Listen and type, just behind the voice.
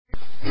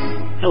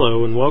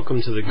Hello and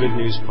welcome to the Good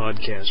News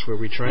Podcast, where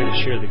we try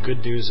to share the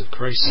good news of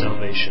Christ's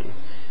salvation.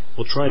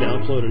 We'll try to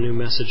upload a new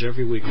message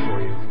every week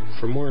for you.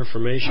 For more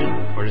information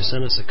or to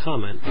send us a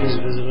comment, please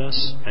visit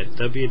us at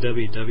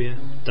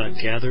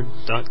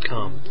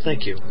www.gathered.com.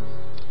 Thank you.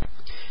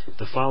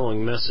 The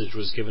following message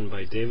was given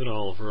by David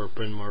Oliver of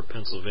Bryn Mawr,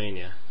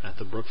 Pennsylvania, at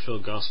the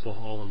Brookfield Gospel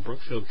Hall in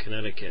Brookfield,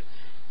 Connecticut,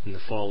 in the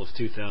fall of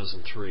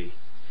 2003.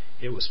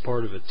 It was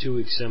part of a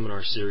 2-week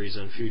seminar series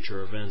on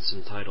future events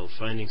entitled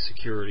Finding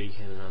Security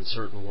in an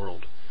Uncertain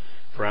World.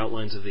 For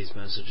outlines of these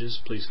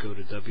messages, please go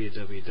to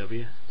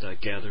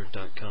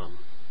www.gathered.com.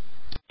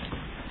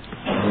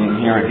 Being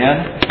here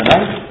again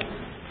tonight.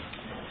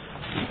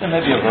 There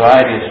may be a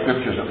variety of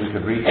scriptures that we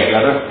could read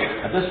together.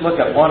 I'll just look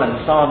at one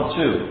in Psalm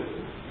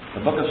 2.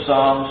 The book of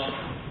Psalms,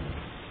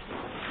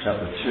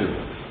 chapter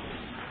 2.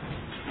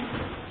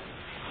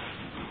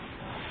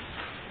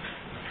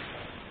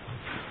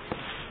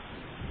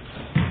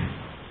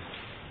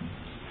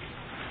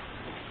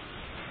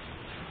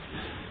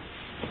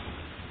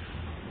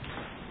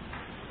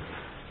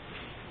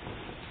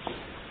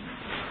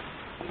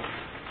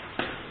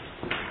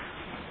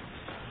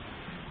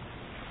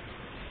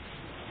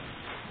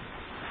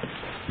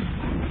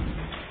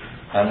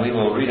 And we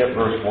will read at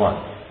verse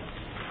 1.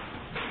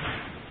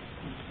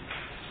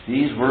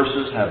 These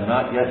verses have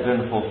not yet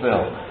been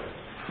fulfilled.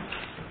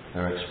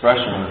 Their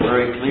expression was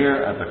very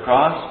clear at the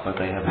cross, but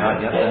they have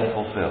not yet been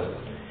fulfilled.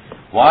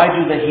 Why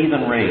do the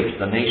heathen rage,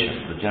 the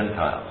nations, the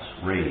Gentiles,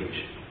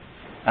 rage?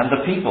 And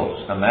the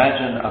peoples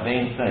imagine a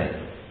vain thing.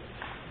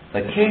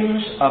 The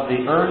kings of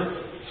the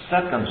earth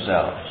set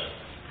themselves,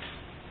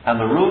 and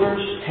the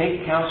rulers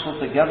take counsel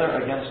together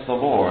against the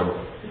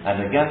Lord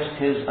and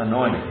against His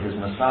anointed, His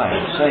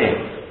Messiah, saying,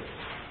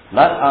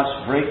 Let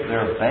us break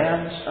their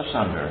bands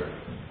asunder,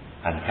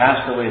 and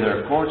cast away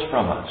their cords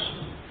from us.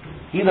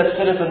 He that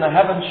sitteth in the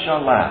heavens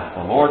shall laugh,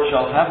 the Lord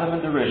shall have them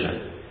in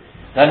derision.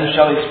 Then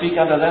shall He speak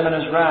unto them in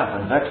His wrath,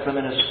 and vex them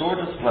in His sore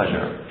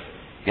displeasure.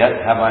 Yet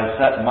have I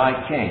set my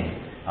King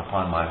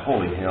upon my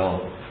holy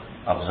hill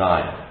of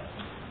Zion.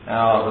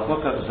 Now, the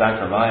book of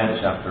Zechariah,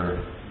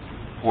 chapter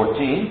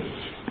 14.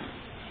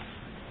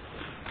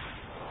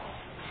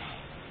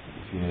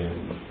 If you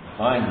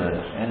find the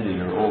end of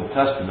your Old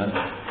Testament,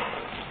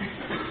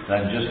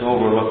 then just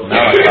overlook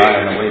Malachi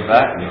on the way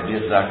back and you'll be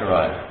at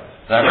Zechariah.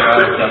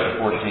 Zechariah chapter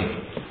 14.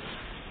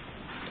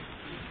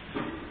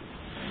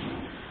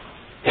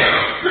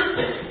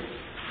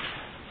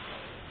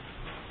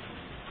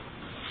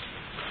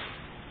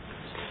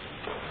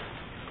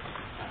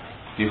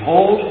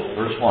 Behold,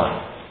 verse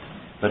 1,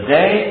 the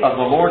day of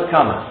the Lord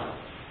cometh,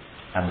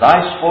 and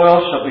thy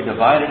spoil shall be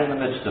divided in the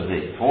midst of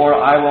thee. For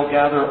I will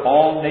gather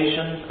all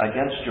nations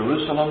against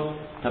Jerusalem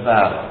to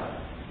battle.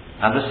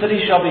 And the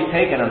city shall be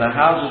taken, and the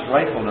houses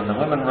rifled, and the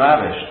women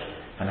ravished.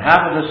 And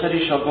half of the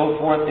city shall go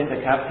forth into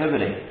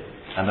captivity.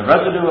 And the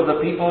residue of the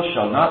people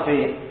shall not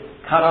be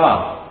cut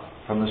off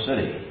from the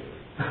city.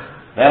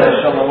 Then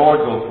shall the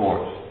Lord go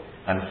forth,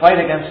 and fight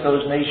against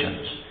those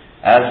nations,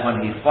 as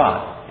when He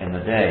fought in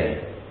the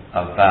day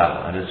of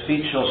battle. And His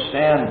feet shall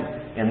stand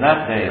in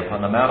that day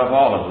upon the Mount of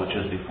Olives, which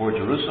is before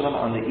Jerusalem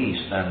on the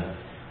east, and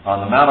on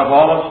the Mount of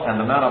Olives, and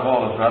the Mount of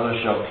Olives rather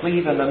shall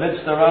cleave in the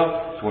midst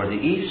thereof, toward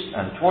the east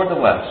and toward the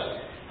west.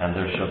 And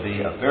there shall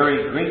be a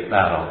very great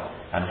battle,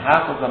 and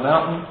half of the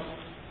mountain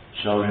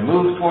shall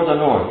remove toward the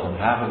north, and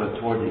half of it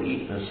toward the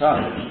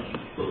south.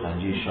 And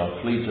ye shall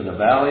flee to the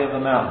valley of the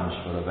mountains,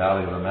 for the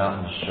valley of the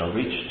mountains shall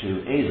reach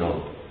to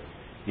Azel.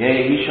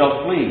 Yea, ye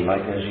shall flee,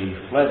 like as ye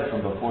fled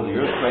from before the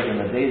earthquake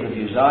in the days of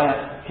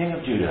Uzziah, king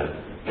of Judah.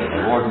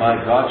 The Lord my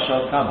God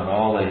shall come, and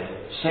all the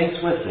saints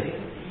with thee.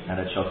 And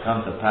it shall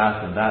come to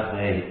pass in that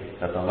day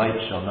that the light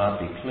shall not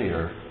be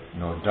clear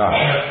nor dark.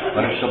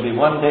 But it shall be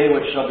one day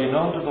which shall be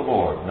known to the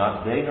Lord,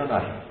 not day nor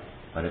night.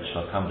 But it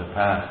shall come to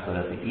pass that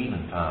at the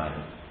eventide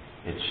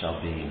it shall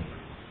be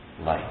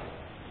light.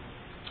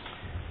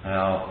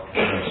 Now,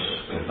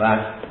 let's go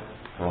back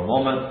for a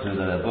moment to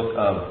the book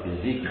of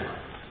Ezekiel,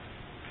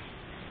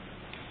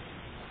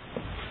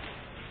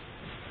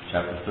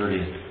 chapter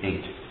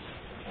 38.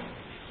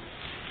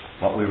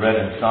 What we read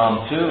in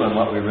Psalm 2 and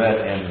what we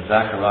read in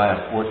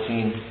Zechariah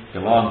 14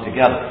 belong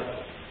together.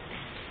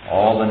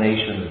 All the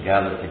nations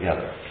gathered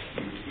together.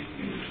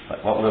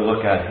 But what we'll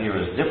look at here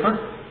is different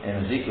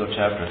in Ezekiel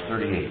chapter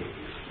 38.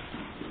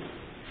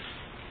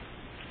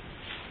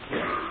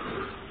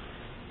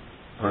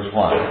 Verse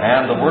 1.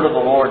 And the word of the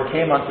Lord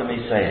came unto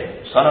me,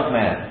 saying, Son of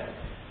man,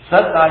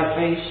 set thy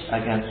face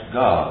against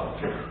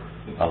Gog,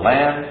 the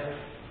land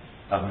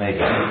of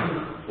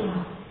Magog,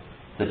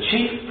 the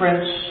chief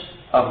prince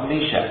of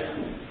Meshech.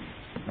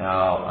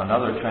 Now,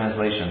 another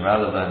translation,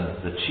 rather than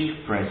the chief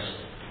prince,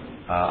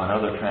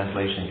 another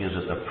translation gives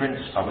it the prince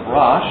of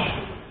Rosh,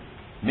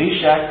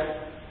 Meshech,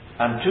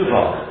 and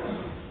Tubal.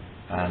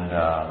 And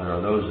there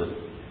are those that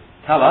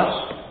tell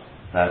us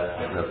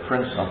that the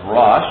prince of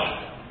Rosh,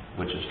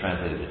 which is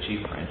translated the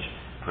chief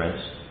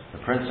prince, the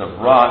prince of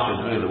Rosh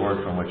is really the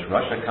word from which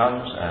Russia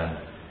comes, and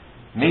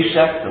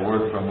Meshech, the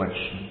word from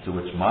to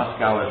which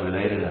Moscow is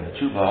related, and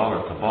Tubal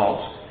or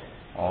Tobolsk,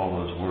 all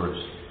those words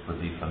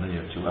would be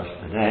familiar to us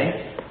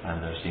today,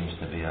 and there seems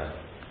to be a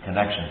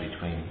connection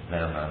between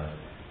them and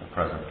the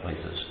present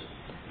places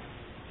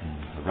in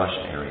the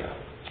Russia area.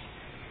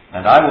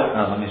 And I will,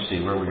 now let me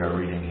see where we are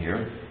reading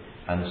here.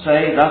 And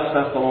say, Thus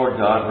saith the Lord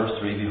God, verse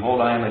 3,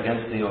 Behold, I am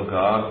against thee, O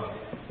Gog,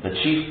 the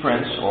chief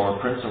prince, or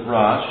prince of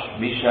Rosh,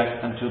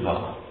 Meshech, and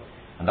Tubal.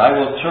 And I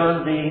will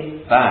turn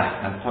thee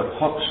back, and put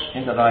hooks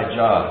into thy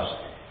jaws.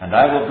 And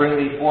I will bring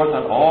thee forth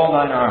on all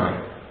thine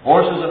army,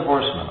 horses and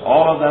horsemen,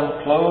 all of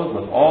them clothed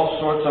with all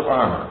sorts of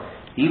armor,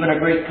 even a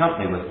great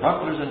company with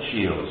bucklers and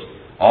shields,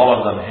 all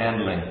of them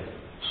handling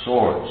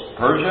swords.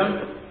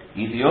 Persia,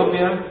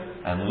 Ethiopia,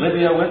 and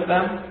Libya with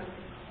them,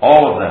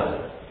 all of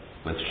them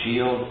with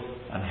shield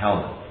and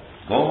helmet.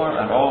 Gomer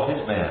and all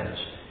his bands,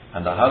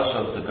 and the house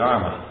of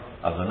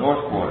Togarmah of the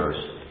north quarters,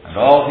 and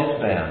all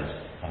his bands,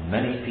 and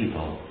many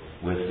people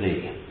with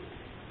thee.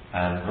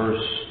 And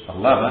verse 11,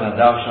 And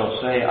thou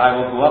shalt say, I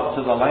will go up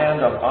to the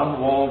land of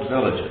unwalled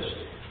villages.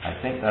 I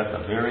think that's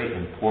a very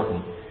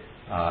important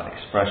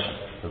expression.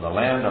 To the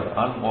land of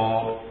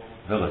unwalled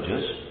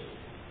villages.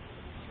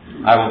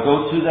 I will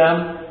go to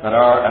them that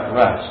are at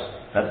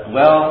rest, that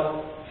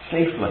dwell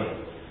safely,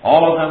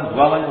 all of them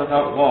dwelling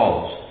without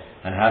walls,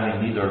 and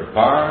having neither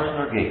bars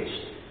nor gates,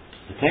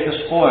 to take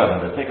a spoil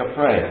and to take a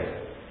prey,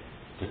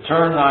 to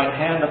turn thine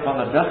hand upon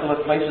the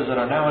desolate places that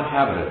are now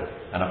inhabited,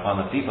 and upon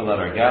the people that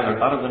are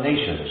gathered out of the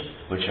nations,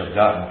 which have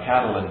gotten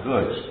cattle and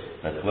goods,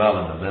 that dwell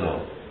in the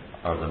middle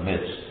or the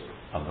midst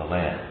of the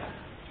land.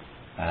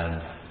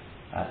 And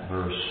at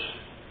verse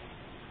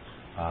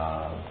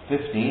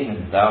 15,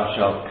 And thou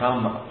shalt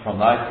come from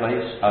thy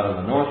place out of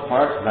the north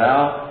part,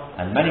 thou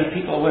and many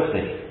people with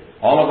thee,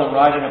 all of them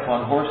riding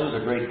upon horses,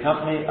 a great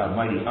company, a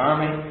mighty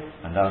army,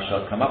 and thou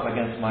shalt come up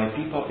against my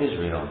people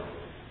Israel,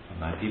 and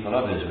my people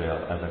of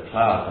Israel, as a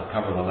cloud to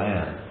cover the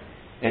land.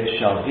 It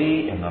shall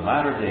be in the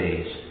latter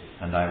days,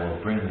 and I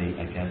will bring thee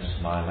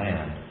against my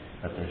land,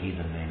 that the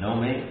heathen may know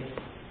me,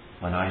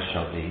 when I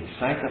shall be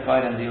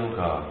sanctified in thee, O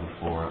God,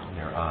 before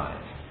their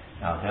eyes.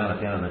 Now, down at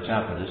the end of the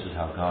chapter, this is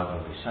how God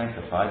will be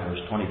sanctified.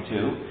 Verse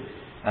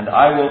 22, And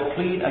I will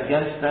plead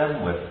against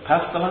them with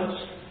pestilence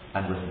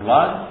and with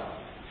blood,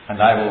 and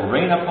I will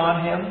rain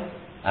upon him,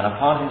 and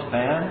upon his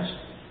bands,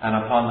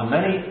 and upon the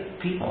many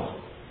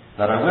people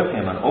that are with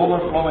him, an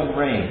overflowing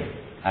rain,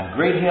 and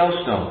great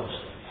hailstones,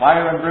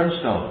 fire and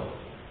brimstone.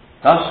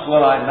 Thus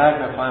will I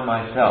magnify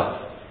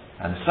myself,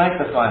 and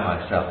sanctify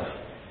myself,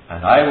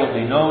 and I will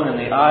be known in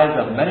the eyes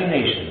of many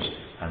nations,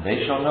 and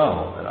they shall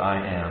know that I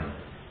am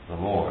the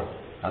Lord.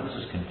 Now this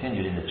is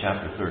continued into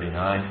chapter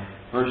 39,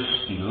 verse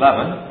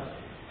 11.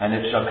 And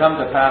it shall come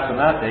to pass in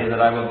that day that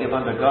I will give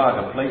unto Gog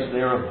a place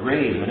there of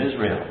graves in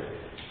Israel,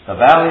 the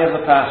valley of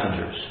the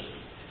passengers,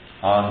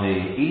 on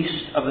the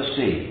east of the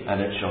sea,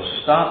 and it shall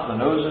stop the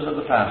noses of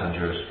the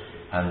passengers,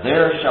 and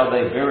there shall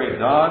they bury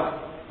Gog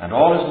and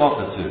all his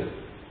multitude,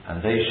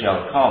 and they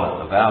shall call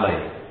it the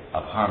valley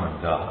of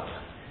Harmon-Gog.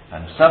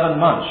 And 7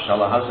 months shall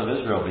the house of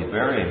Israel be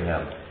burying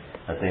them,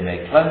 that they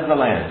may cleanse the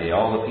land. Yea,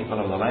 all the people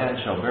of the land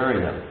shall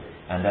bury them,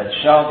 and that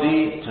shall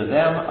be to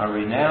them a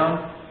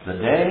renown the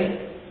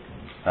day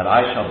that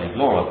I shall be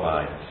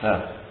glorified,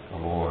 saith the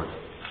Lord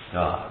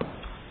God.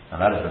 Now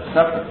that is a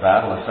separate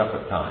battle, a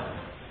separate time.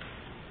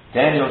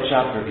 Daniel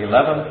chapter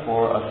 11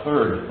 for a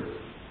third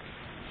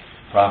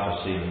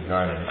prophecy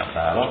regarding a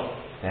battle.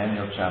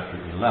 Daniel chapter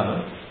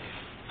 11.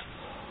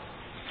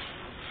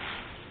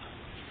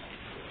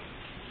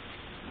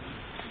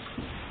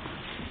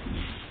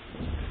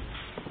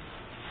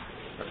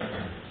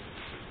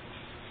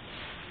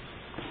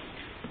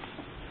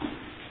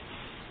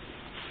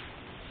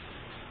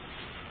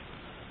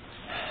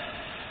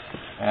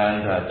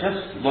 And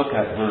just look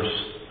at verse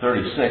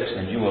 36,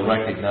 and you will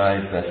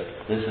recognize that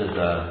this is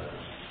a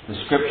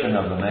description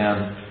of the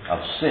man of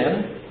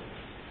sin.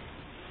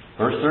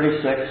 Verse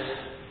 36,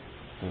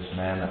 this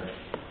man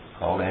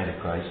called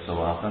Antichrist so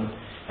often.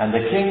 And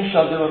the king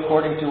shall do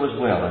according to his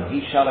will, and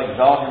he shall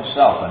exalt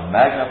himself and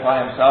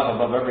magnify himself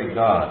above every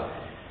god,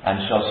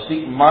 and shall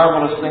speak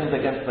marvelous things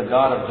against the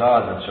God of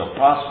gods, and shall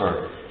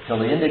prosper till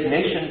the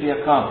indignation be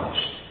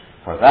accomplished.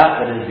 For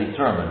that is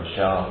determined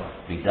shall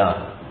be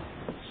done.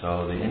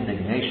 So the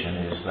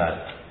indignation is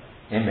that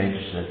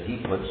image that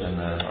he puts in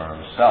or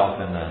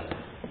himself in the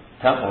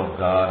temple of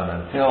God,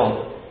 and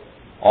until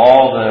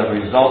all the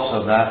results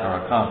of that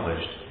are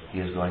accomplished, he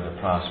is going to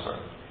prosper.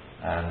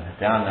 And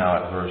down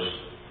now at verse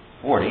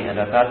 40, And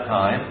at that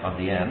time of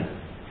the end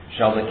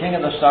shall the king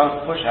of the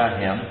south push at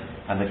him,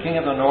 and the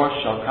king of the north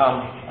shall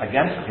come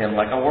against him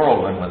like a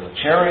whirlwind, with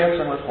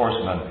chariots and with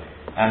horsemen,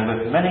 and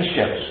with many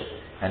ships,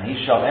 and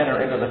he shall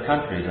enter into the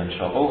countries, and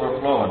shall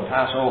overflow and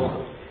pass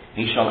over.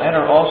 He shall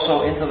enter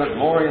also into the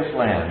glorious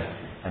land,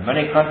 and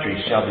many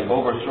countries shall be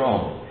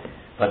overthrown.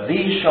 But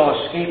these shall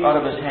escape out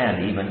of his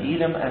hand, even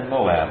Edom and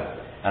Moab,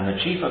 and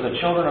the chief of the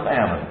children of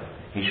Ammon.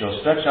 He shall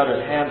stretch out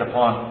his hand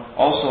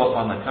also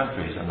upon the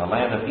countries, and the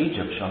land of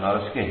Egypt shall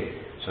not escape.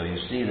 So you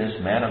see this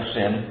man of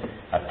sin,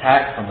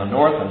 attacked from the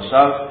north and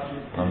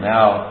south, will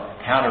now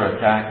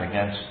counterattack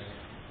against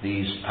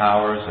these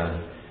powers,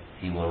 and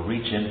He will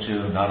reach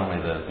into not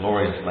only the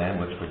glorious land,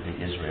 which would be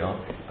Israel,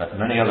 but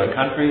many other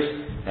countries.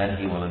 Then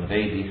he will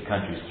invade these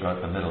countries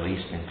throughout the Middle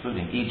East,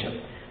 including Egypt.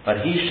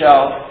 But he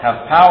shall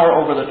have power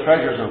over the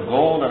treasures of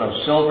gold and of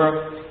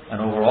silver, and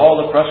over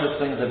all the precious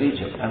things of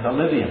Egypt, and the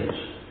Libyans,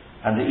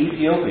 and the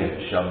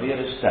Ethiopians shall be at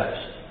his steps.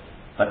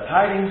 But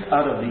tidings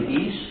out of the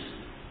east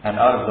and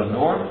out of the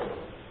north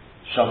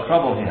shall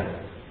trouble him.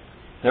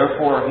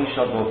 Therefore he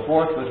shall go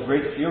forth with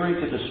great fury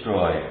to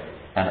destroy,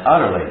 and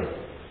utterly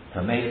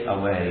to make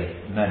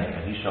away many.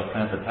 And he shall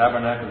plant the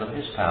tabernacles of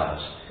his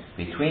palace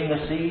between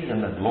the seas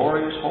and the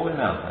glorious holy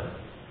mountain.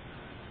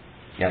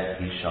 Yet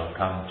he shall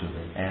come to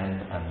the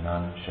end, and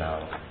none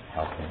shall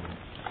help him.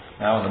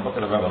 Now in the book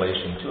of the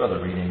Revelation, 2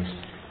 other readings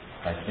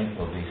I think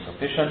will be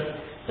sufficient.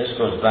 This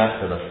goes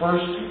back to the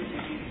first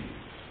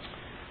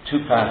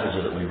 2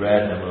 passages that we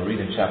read, and we'll read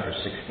in chapter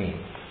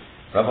 16.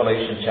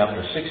 Revelation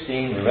chapter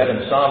 16, we read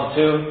in Psalm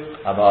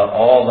 2 about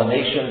all the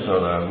nations or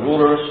the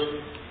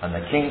rulers and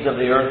the kings of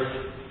the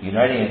earth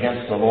uniting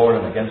against the Lord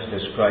and against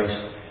His Christ,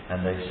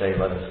 and they say,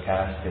 let us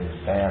cast His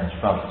bands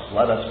from us.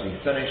 Let us be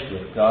finished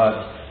with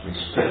God's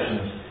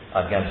restrictions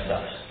against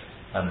us.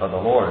 But the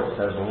Lord, it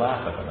says, will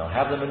laugh at them. They'll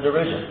have them in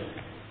derision.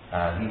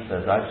 He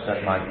says, I've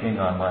set my king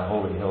on my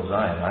holy hill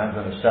Zion. I'm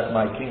going to set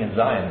my king in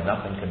Zion.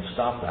 Nothing can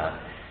stop that.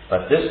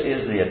 But this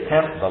is the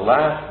attempt, the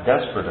last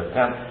desperate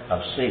attempt of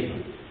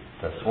Satan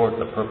to thwart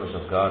the purpose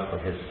of God for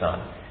His Son.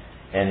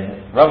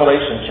 In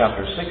Revelation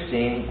chapter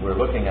 16, we're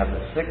looking at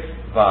the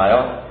 6th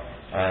vial,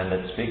 and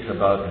it speaks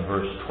about, in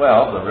verse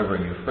 12, the river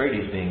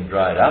Euphrates being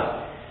dried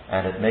up,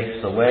 and it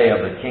makes the way of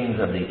the kings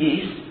of the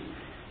east.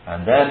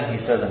 And then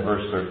he says in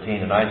verse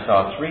 13, and I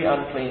saw 3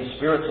 unclean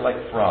spirits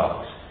like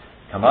frogs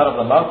come out of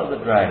the mouth of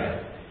the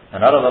dragon,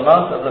 and out of the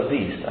mouth of the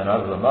beast, and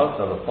out of the mouth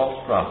of the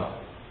false prophet.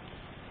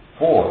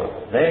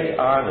 For they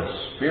are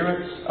the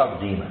spirits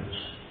of demons,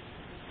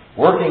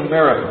 working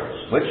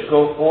miracles, which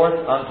go forth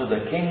unto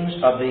the kings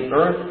of the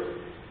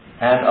earth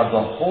and of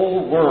the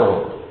whole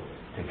world,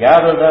 to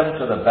gather them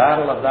to the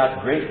battle of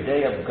that great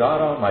day of God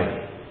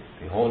Almighty.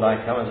 Behold,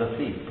 I come as a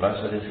thief.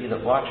 Blessed is he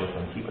that watcheth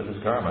and keepeth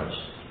his garments,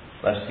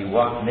 lest he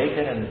walk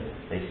naked and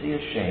they see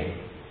his shame.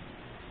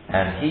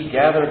 And he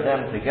gathered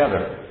them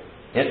together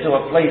into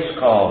a place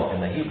called,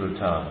 in the Hebrew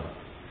tongue,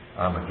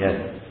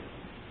 Armageddon.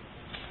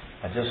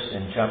 And just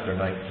in chapter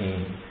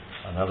 19,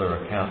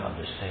 another account of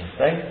the same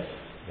thing,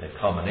 the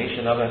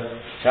culmination of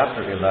it,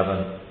 chapter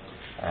 11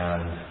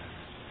 and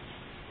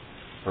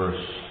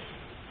verse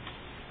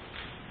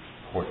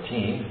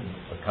 14,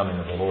 the coming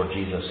of the Lord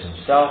Jesus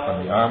Himself,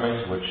 and the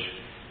armies which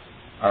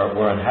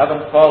were in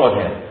heaven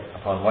followed Him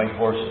upon white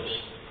horses.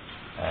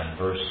 And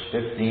verse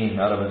 15,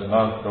 out of His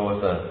mouth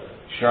goeth a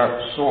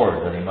sharp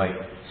sword, that He might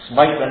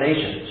smite the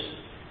nations.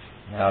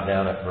 Now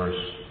down at verse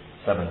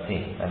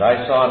 17. And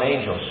I saw an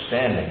angel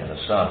standing in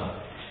the sun,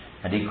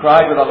 and he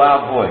cried with a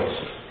loud voice,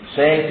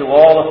 saying to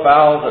all the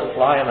fowls that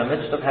fly in the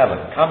midst of heaven,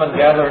 come and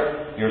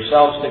gather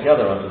yourselves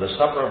together unto the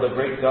supper of the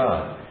great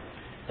God,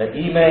 that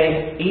ye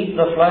may eat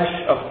the flesh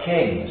of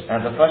kings,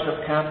 and the flesh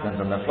of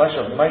captains, and the flesh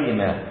of mighty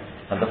men,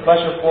 and the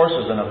flesh of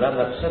horses, and of them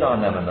that sit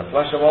on them, and the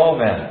flesh of all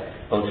men,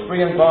 both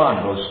free and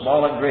bond, both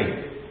small and great.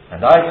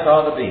 And I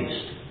saw the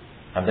beast,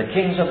 and the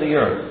kings of the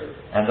earth,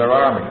 and their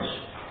armies,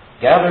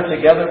 gathered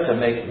together to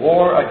make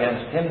war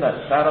against him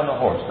that sat on the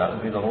horse, that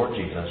would be the Lord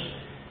Jesus,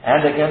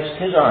 and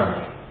against his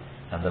army.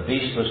 And the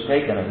beast was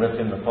taken, and with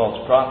him the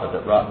false prophet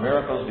that wrought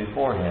miracles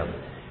before him,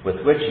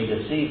 with which he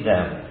deceived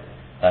them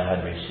that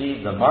had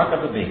received the mark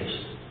of the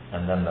beast,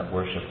 and them that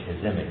worshipped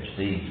his image.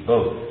 These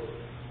both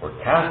were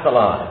cast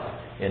alive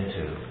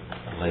into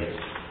the lake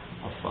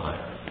of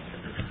fire.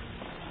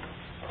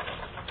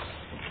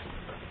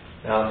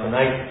 Now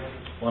tonight,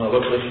 I want to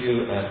look with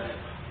you at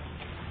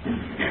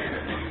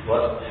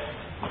what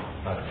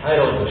I've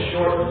titled The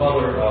Short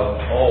Mother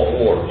of All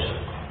Wars.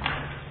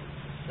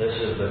 This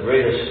is the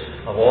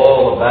greatest of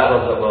all the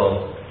battles that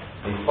will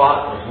be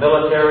fought as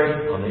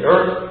military on the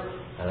earth,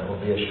 and it will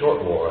be a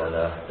short war and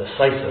a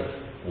decisive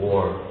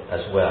war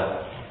as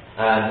well.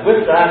 And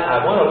with that,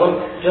 I want to look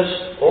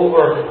just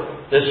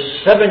over this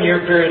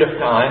 7-year period of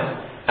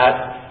time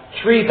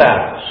at 3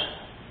 battles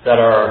that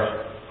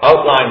are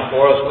outlined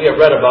for us. We have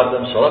read about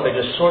them, so let me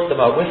just sort them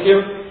out with you,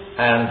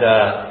 and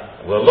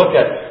we'll look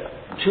at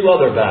 2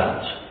 other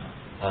battles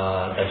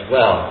as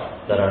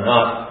well that are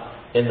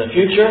not in the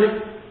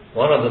future.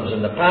 One of them is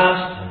in the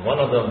past, and one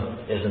of them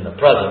is in the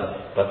present.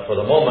 But for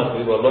the moment,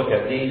 we will look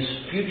at these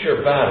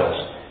future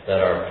battles that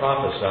are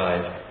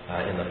prophesied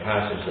in the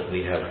passage that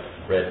we have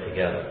read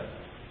together.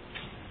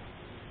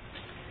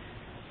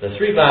 The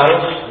 3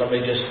 battles, let me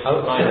just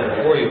outline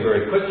them for you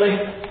very quickly.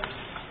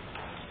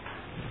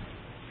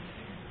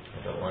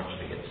 I don't want you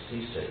to get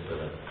seasick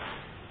with a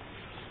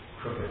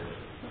crooked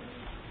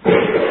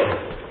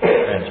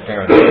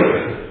transparent.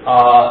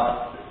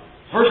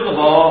 First of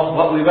all,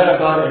 what we read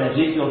about in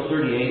Ezekiel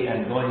 38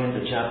 and going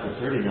into chapter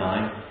 39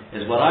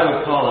 is what I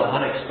would call an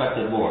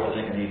unexpected war. I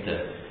think I need to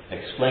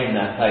explain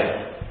that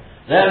title.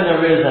 Then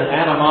there is an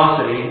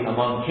animosity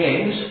among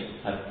kings,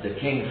 the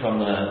king from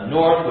the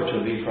north, which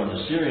would be from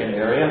the Syrian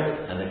area,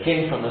 and the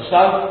king from the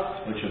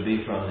south, which would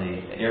be from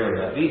the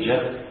area of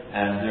Egypt.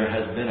 And there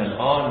has been an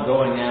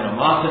ongoing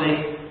animosity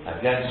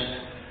against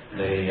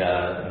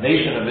the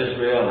nation of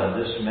Israel and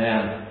this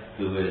man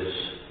who is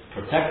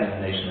protecting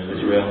the nation of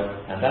Israel,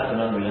 and that's an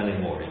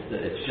unrelenting war.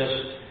 It's just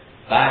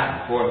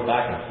back and forth,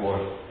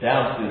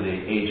 down through the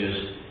ages,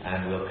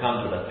 and we'll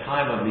come to the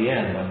time of the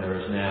end when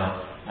there is now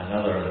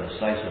another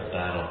decisive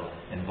battle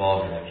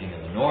involving the king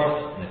of the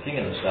north and the king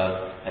of the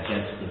south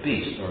against the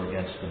beast, or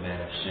against the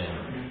man of sin,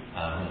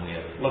 whom we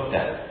have looked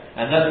at.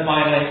 And then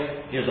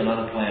finally, here's an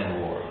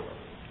unplanned war.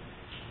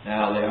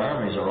 Now, the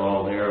armies are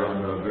all there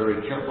under a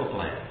very careful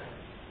plan.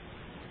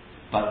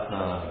 But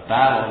the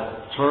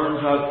battle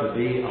turns out to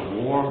be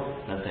a war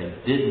that they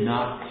did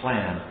not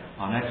plan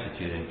on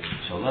executing.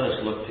 So let us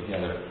look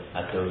together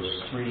at those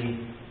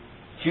three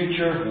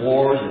future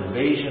wars,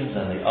 invasions,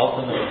 and the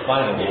ultimate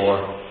final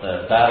war,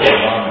 the Battle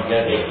of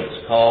Armageddon,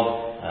 it's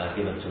called,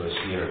 given to us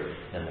here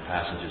in the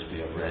passages we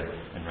have read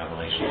in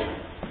Revelation.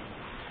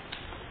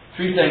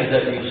 Three things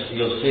that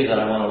you'll see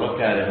that I want to look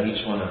at in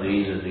each one of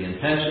these is the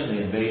intention,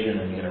 the invasion,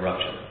 and the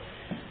interruption.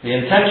 The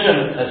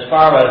intention, as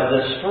far as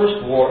this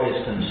first war is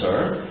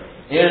concerned,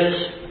 is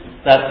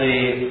that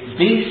the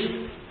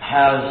beast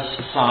has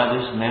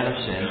signed, this man of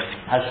sin,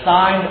 has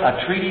signed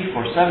a treaty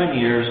for 7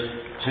 years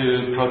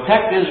to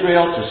protect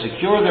Israel, to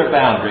secure their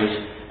boundaries,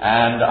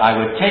 and I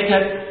would take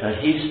it that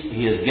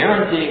he is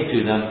guaranteeing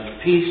to them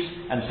peace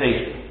and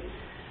safety.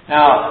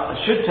 Now,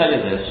 I should tell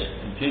you this,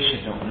 in case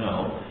you don't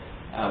know.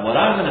 What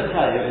I'm going to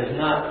tell you is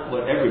not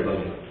what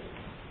everybody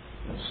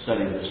that's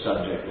studying the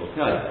subject will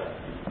tell you.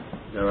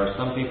 There are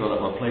some people that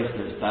will place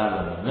this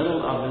battle in the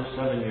middle of this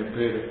 7-year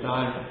period of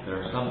time.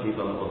 There are some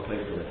people that will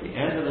place it at the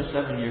end of the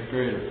 7-year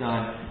period of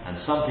time.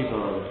 And some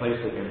people that will place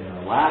it in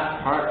the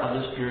last part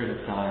of this period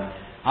of time.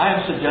 I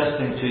am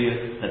suggesting to you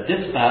that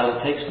this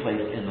battle takes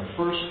place in the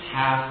first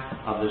half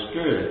of this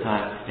period of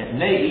time. It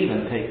may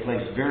even take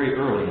place very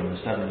early in the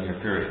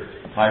 7-year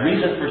period. My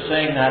reason for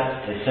saying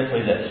that is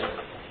simply this.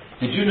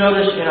 Did you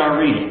notice in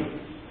our reading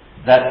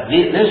that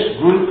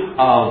this group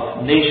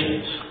of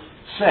nations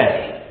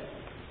say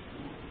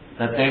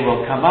that they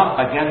will come up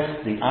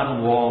against the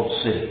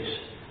unwalled cities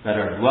that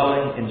are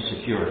dwelling in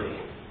security?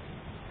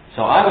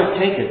 So I would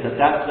take it that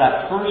that's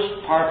that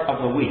first part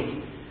of the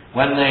week,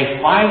 when they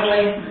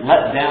finally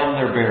let down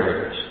their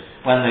barriers,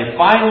 when they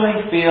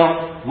finally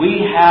feel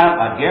we have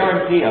a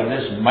guarantee of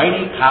this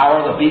mighty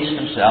power, the beast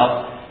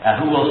himself,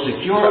 who will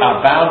secure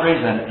our boundaries,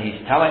 and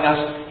he's telling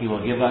us he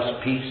will give us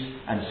peace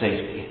and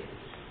safety.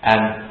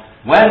 And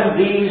when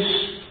these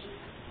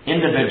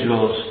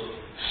individuals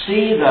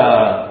see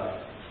the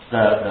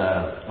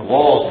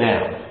walls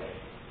down,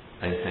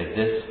 they say,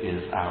 this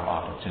is our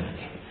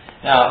opportunity.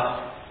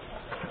 Now,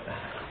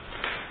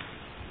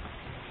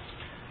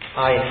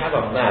 I have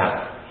a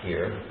map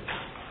here.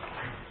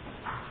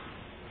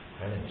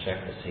 I didn't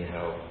check to see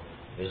how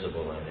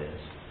visible that is.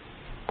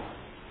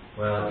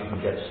 Well, you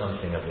can get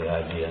something of the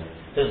idea.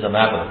 This is a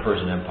map of the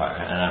Persian Empire,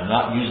 and I'm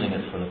not using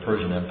it for the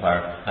Persian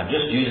Empire. I'm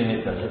just using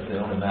it because it's the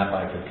only map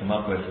I could come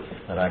up with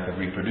that I could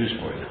reproduce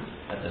for you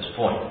at this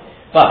point.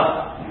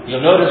 But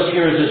you'll notice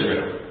here is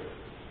Israel.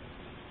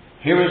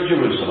 Here is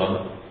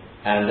Jerusalem.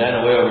 And then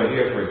away over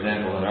here, for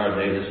example, in our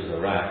day, this is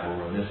Iraq,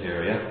 over in this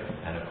area.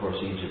 And of course,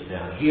 Egypt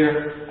down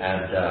here.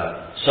 And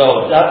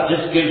so that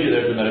just gives you,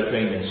 there's the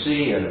Mediterranean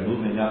Sea, and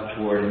moving up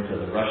toward into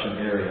the Russian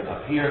area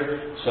up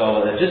here.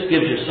 So it just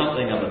gives you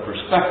something of a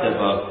perspective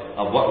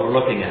of what we're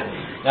looking at.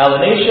 Now, the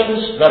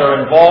nations that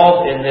are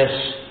involved in this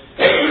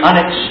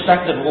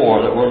unexpected war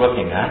that we're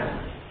looking at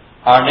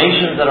are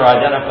nations that are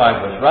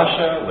identified with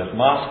Russia, with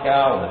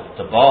Moscow, with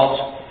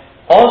Tobolsk,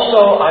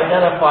 also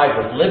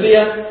identified with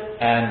Libya,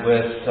 and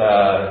with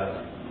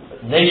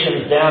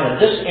nations down in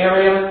this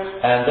area,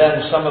 and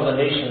then some of the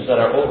nations that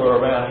are over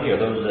around here.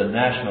 Those are the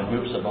national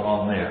groups that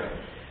belong there.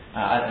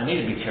 I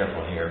need to be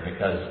careful here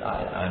because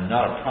I'm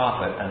not a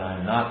prophet and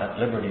I'm not at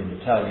liberty to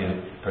tell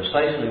you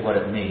precisely what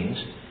it means,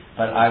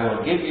 but I will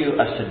give you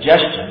a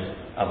suggestion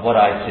of what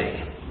I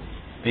see.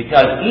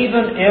 Because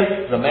even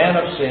if the man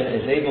of sin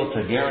is able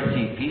to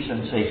guarantee peace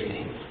and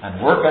safety and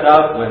work it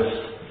out with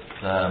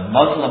the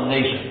Muslim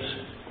nations,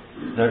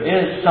 there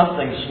is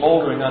something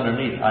smoldering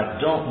underneath. I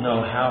don't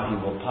know how he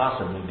will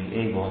possibly be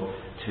able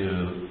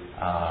to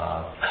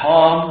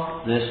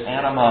calm this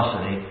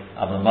animosity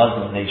of the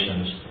Muslim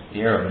nations,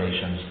 the Arab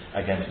nations,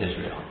 against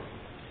Israel.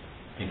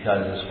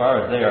 Because as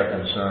far as they are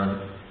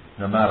concerned,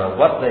 no matter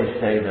what they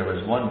say, there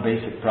is one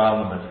basic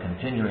problem that's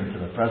continuing to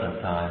the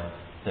present time.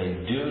 They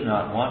do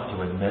not want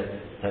to admit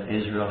that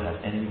Israel has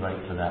any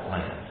right to that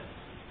land.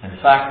 In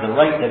fact, the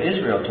right that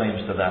Israel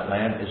claims to that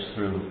land is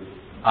through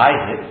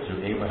Isaac,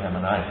 through Abraham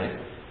and Isaac,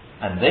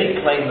 and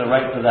they claim the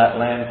right to that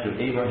land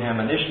through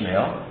Abraham and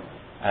Ishmael,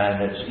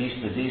 and it's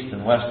east is east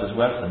and west is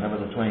west, and never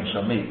the twain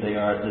shall meet.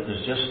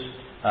 There's just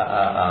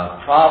a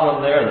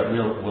problem there that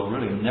will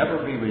really never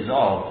be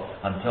resolved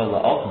until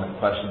the ultimate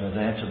question is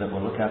answered that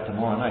we'll look at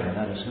tomorrow night, and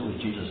that is, who is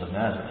Jesus of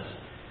Nazareth?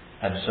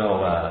 And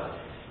so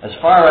as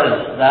far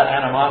as that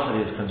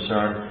animosity is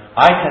concerned,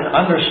 I can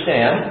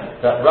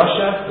understand that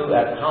Russia, who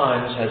at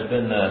times has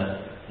been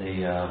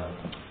the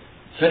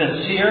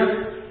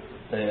financier,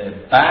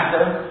 the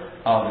backer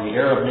of the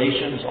Arab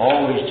nations,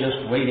 always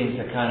just waiting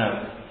to kind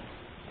of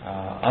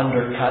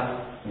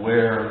undercut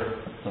where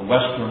the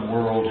Western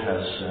world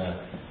has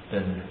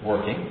been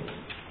working,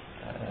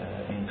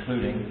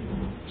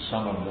 including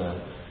some of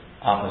the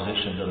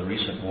opposition to the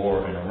recent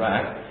war in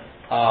Iraq,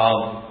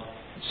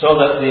 so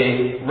that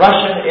the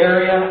Russian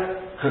area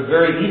could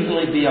very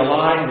easily be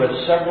aligned with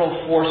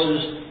several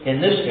forces in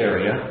this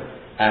area,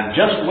 and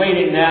just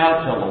waiting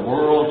now till the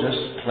world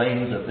just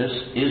claims that this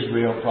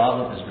Israel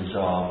problem is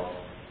resolved.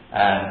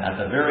 And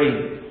at the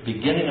very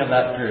beginning of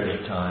that period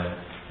of time,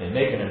 they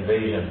make an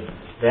invasion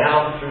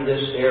down through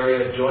this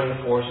area,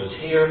 join forces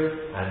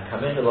here, and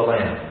come into the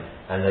land.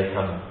 And they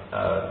come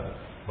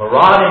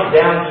marauding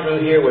down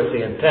through here with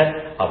the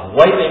intent of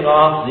wiping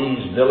off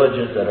these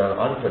villages that are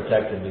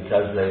unprotected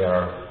because they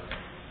are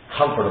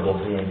comfortable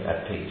being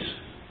at peace.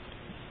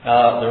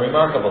 The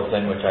remarkable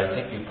thing, which I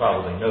think you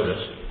probably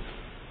noticed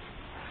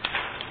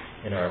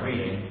in our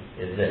reading,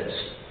 is this.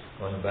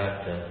 Going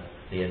back to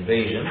the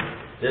invasion,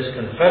 this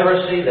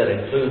confederacy that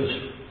includes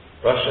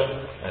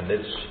Russia and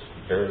its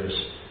various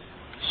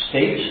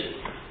states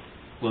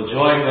will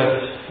join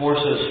with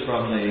forces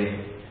from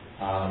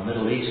the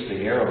Middle East,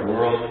 the Arab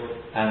world,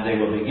 and they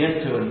will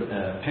begin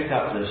to pick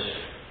up this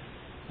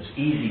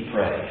easy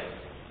prey,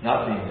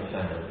 not being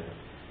defended.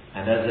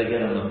 And as they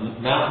get on the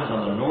mountains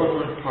on the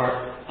northern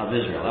part of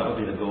Israel, that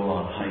would be the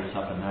Golan Heights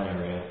up in that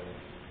area,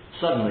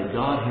 suddenly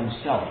God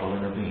Himself will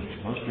intervene.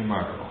 Most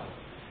remarkable.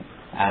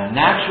 And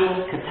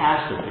natural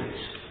catastrophes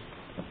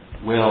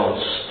will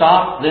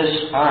stop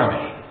this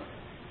army.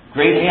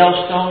 Great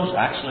hailstones,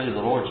 actually the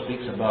Lord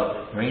speaks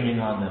about raining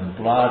on them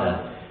blood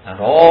and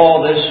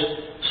all this,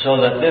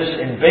 so that this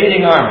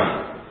invading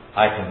army,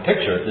 I can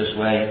picture it this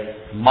way,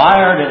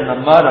 mired in the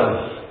mud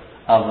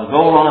of the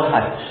Golan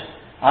Heights,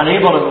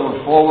 unable to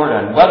move forward,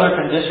 and weather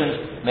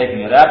conditions making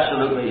it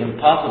absolutely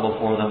impossible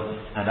for them.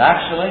 And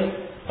actually,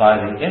 by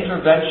the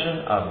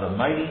intervention of the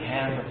mighty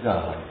hand of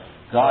God,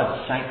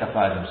 God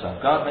sanctifies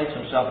Himself. God makes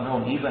Himself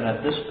known even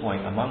at this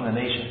point among the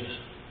nations.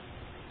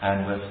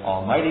 And with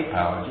almighty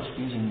power, just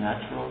using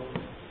natural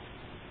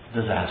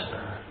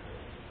disaster,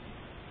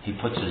 He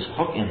puts His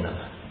hook in them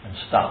and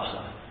stops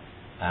them.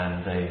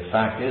 And the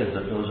fact is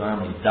that those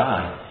armies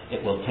die.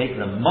 It will take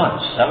them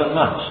months, 7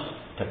 months,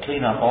 to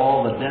clean up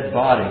all the dead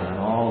bodies and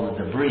all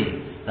the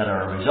debris that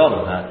are a result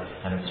of that.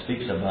 And it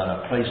speaks about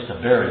a place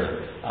to bury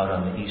them out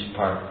on the east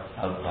part,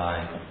 out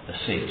by the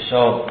sea.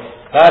 So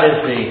that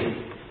is the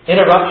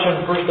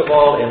interruption, first of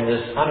all, in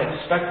this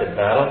unexpected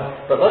battle.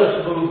 But let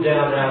us move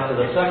down now to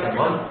the second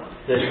one,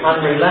 this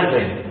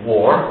unrelenting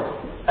war.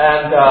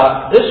 And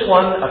this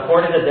one,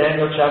 according to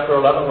Daniel chapter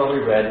 11, where we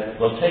read,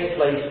 will take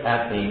place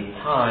at the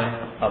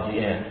time of the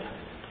end.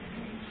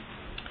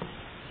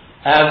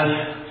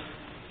 And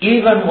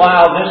even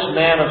while this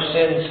man of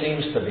sin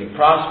seems to be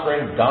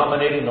prospering,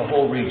 dominating the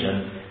whole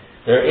region,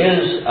 there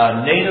is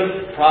a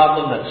native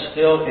problem that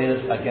still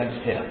is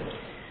against him.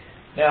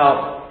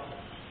 Now,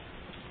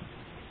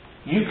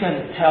 you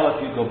can tell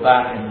if you go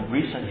back in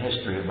recent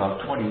history,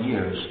 about 20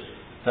 years,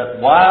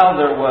 that while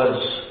there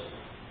was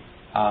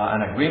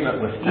an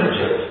agreement with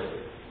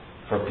Egypt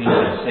for peace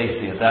and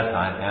safety at that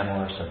time,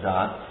 Anwar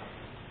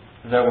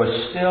Sadat, there was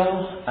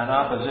still an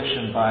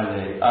opposition by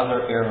the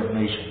other Arab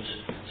nations.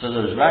 So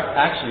there's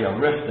actually a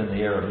rift in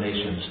the Arab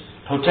nations,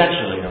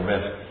 potentially a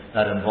rift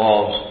that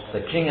involves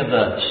the king of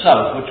the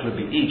south, which would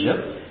be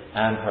Egypt,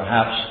 and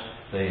perhaps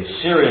the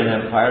Syrian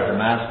Empire,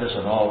 Damascus,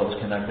 and all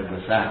that's connected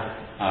with that,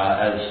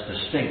 as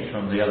distinct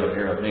from the other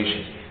Arab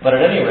nations. But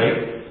at any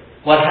rate,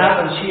 what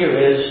happens here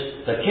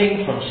is the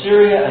king from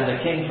Syria and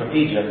the king from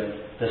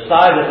Egypt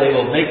decide that they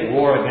will make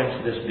war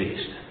against this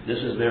beast.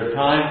 This is their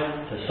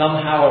time to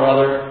somehow or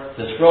other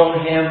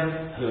dethrone him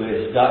who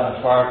has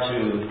gotten far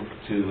too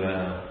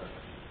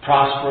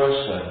prosperous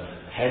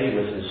and heady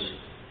with his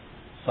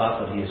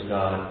thought that he is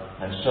God.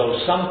 And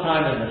so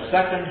sometime in the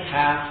second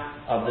half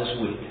of this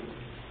week,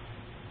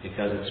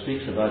 because it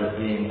speaks about it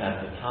being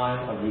at the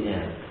time of the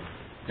end,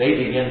 they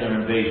begin their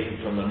invasion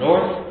from the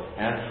north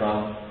and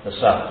from the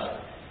south.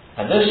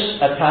 And this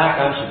attack,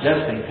 I'm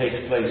suggesting,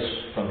 takes place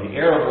from the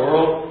Arab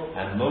world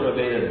and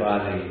motivated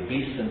by the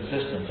beast's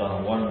insistence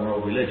on a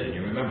one-world religion.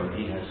 You remember,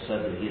 he has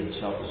said that he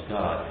himself is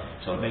God.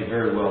 So it may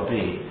very well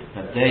be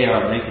that they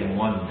are making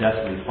one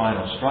deathly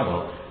final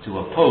struggle to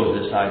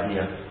oppose this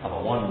idea of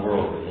a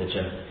one-world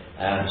religion.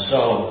 And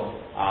so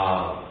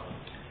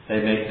they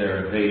make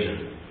their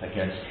invasion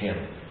against him,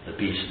 the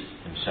beast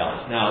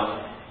himself.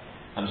 Now,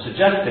 I'm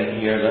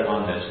suggesting here that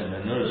on this, and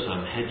then notice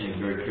I'm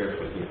hedging very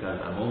carefully because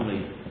I'm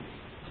only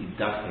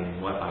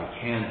deducting what I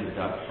can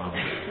deduct from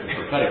the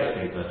prophetic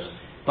statements.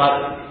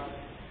 But,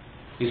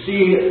 you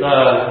see, if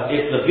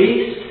the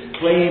beast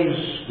claims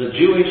the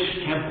Jewish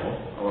temple,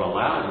 or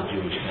allows the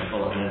Jewish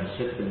temple, and then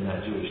sits in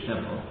that Jewish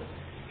temple,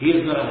 he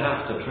is going to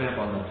have to tramp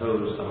on the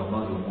toes of a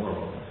Muslim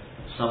world.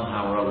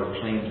 Somehow or other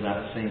claims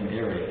that same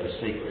area as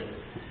sacred.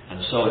 And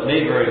so it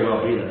may very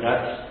well be that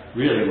that's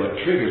really what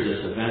triggers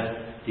this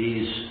event.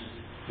 These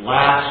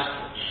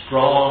last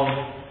strong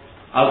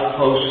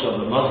outposts of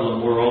the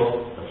Muslim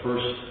world, the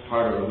first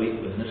part of the week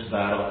in this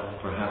battle,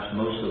 perhaps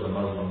most of the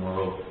Muslim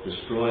world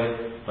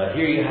destroyed. But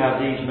here you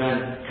have these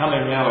men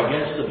coming now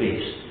against the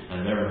beast,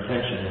 and their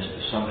intention is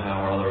to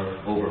somehow or other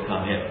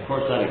overcome him. Of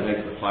course, that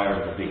ignites the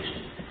fire of the beast.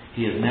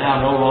 He is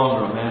now no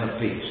longer a man of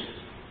peace.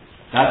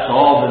 That's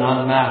all been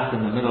unmasked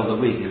in the middle of the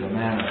week. He's a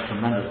man of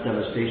tremendous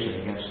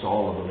devastation against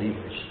all the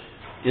believers.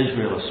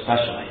 Israel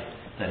especially,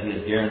 that he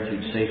has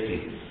guaranteed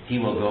safety. He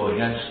will go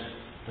against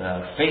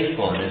the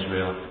faithful in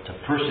Israel to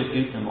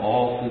persecute them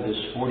all through this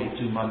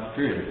 42-month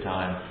period of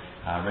time,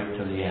 right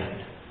to the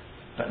end.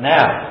 But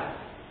now,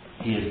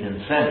 he has been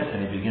sent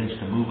and he begins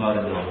to move out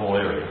into the whole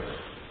area.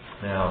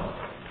 Now,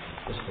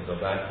 just to go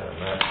back to the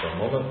map for a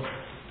moment.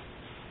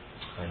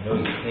 I know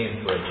you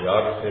came for a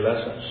geography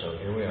lesson, so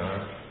here we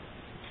are.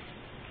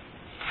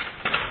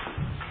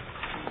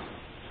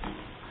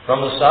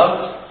 From the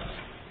south,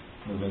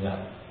 moving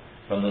up.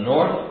 From the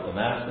north,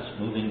 Damascus,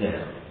 moving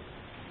down.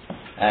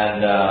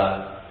 And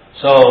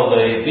so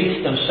the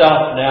beast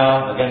himself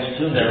now, against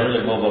whom they're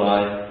really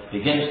mobilized,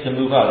 begins to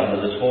move out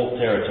into this whole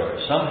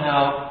territory.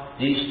 Somehow,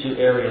 these two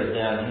areas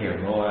down here,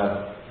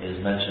 Moab is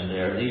mentioned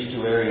there, these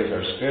two areas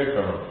are spared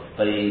from him.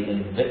 But he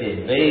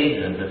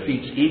invades and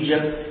defeats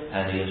Egypt,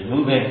 and he is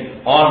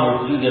moving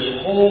onward through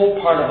this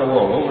whole part of the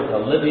world, over to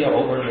Libya,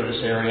 over into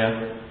this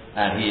area,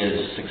 and he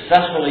is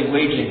successfully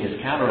waging his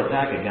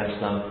counterattack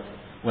against them,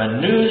 when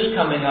news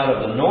coming out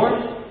of the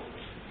north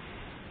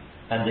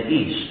and the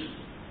east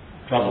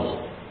troubles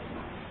him.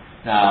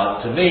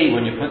 Now, to me,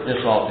 when you put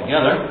this all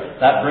together,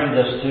 that brings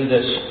us to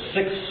this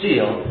sixth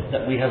seal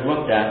that we have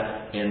looked at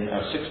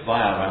sixth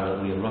vial rather,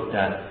 that we have looked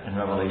at in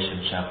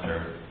Revelation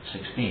chapter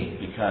 16.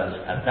 Because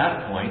at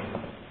that point,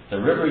 the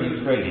river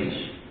Euphrates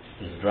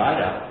is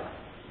dried up,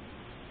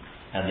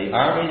 and the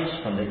armies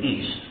from the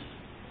east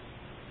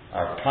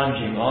are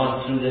plunging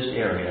on through this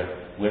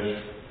area with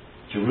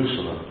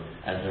Jerusalem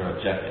as their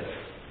objective.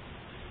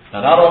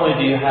 Now, not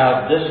only do you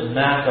have this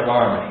massive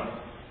army,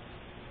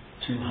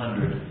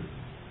 200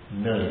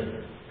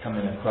 million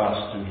coming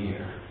across through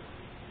here,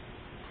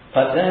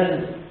 but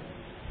then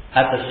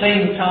at the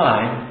same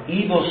time,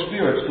 evil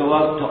spirits go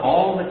out to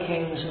all the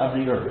kings of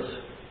the earth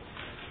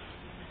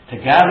to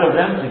gather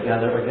them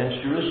together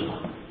against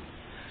Jerusalem.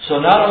 So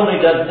not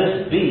only does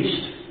this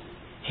beast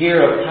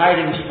hear of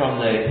tidings from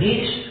the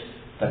east,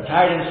 but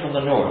tidings from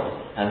the north.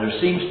 And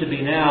there seems to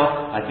be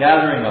now a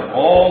gathering of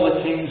all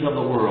the kings of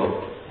the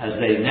world as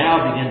they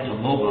now begin to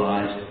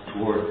mobilize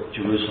toward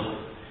Jerusalem.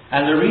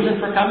 And the reason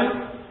for coming?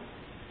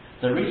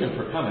 The reason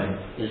for coming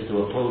is to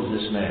oppose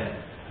this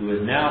man who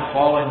is now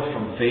falling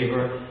from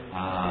favor.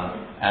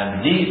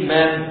 And these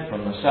men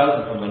from the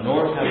south and from the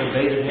north have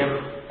invaded him.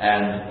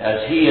 And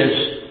as he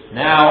is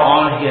now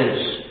on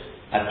his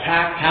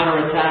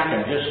counterattack,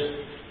 and just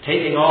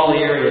taking all the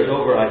areas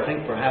over, I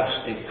think perhaps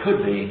it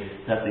could be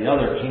that the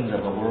other kings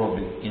of the world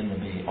begin to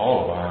be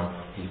all of our.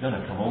 He's going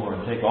to come over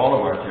and take all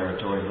of our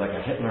territories like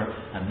a Hitler,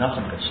 and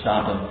nothing could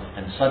stop him.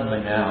 And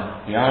suddenly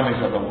now, the armies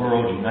of the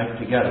world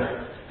unite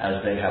together as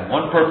they have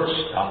one purpose: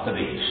 stop the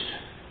beast.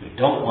 We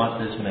don't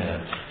want this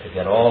man to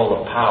get all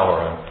the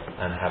power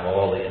and have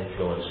all the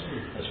influence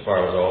as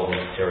far as all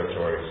these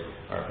territories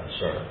are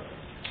concerned.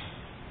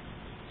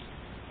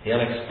 The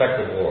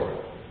unexpected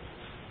war.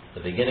 The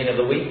beginning of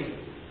the week,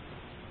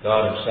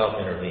 God himself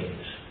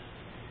intervenes.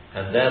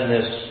 And then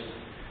this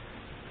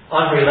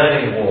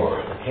unrelenting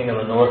war, the king of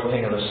the north,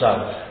 king of the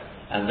south.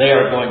 And they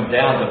are going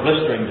down to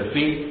blistering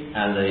defeat,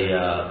 and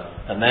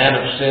the man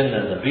of sin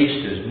and the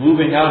beast is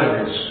moving out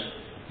in his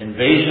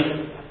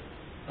invasion.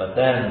 But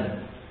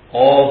then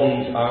all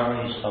these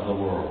armies of the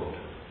world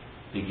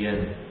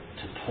begin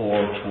to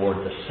pour toward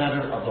the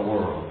center of the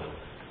world,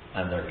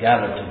 and they're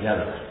gathered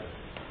together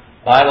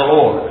by the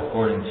Lord,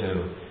 according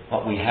to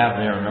what we have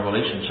there in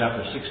Revelation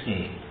chapter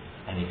 16.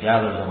 And he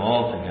gathers them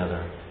all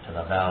together to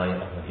the valley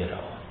of Megiddo,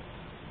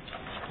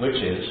 which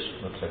is,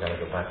 looks like I got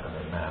to go back to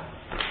the map.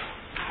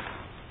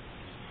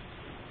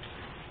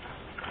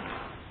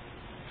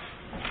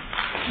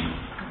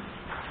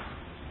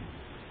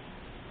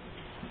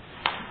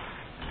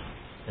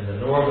 In the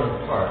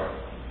northern part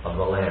of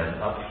the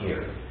land, up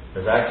here,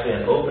 there's actually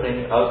an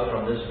opening out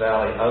from this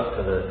valley out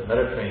to the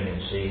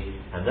Mediterranean Sea,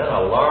 and then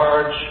a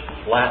large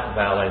flat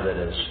valley that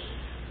is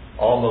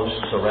almost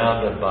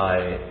surrounded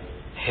by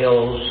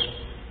hills,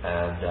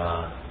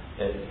 and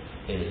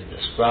it is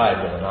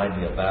described in an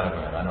ideal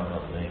battleground. I don't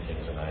know if anything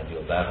is an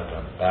ideal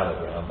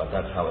battleground, but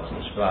that's how it's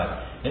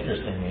described.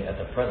 Interestingly, at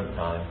the present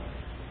time,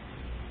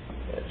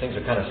 things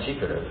are kind of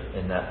secretive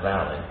in that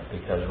valley,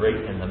 because right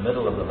in the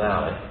middle of the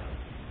valley,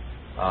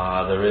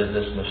 there is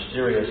this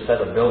mysterious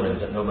set of buildings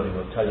that nobody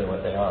will tell you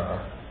what they are,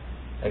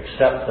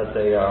 except that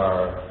they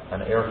are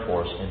an Air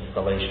Force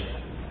installation.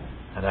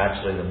 And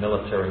actually the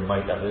military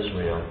might of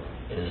Israel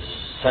is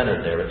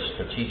centered there. Its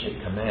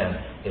strategic command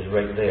is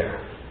right there.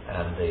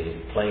 And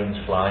the planes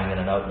flying in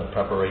and out, and the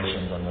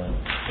preparations, and the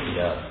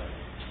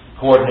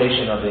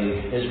coordination of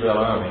the Israel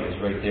army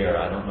is right there.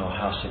 I don't know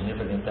how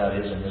significant that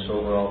is in this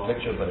overall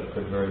picture, but it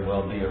could very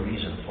well be a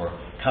reason for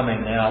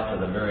coming now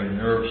to the very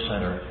nerve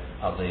center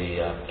of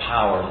the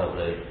powers of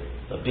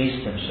the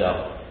beast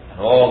himself. And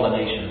all the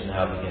nations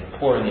now begin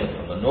pouring in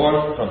from the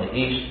north, from the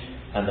east,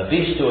 and the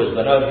beast who has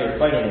been out here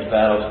fighting his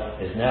battles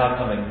is now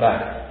coming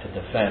back to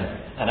defend.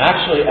 And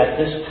actually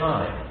at this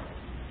time,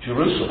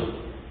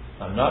 Jerusalem,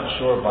 I'm not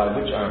sure by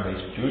which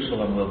armies,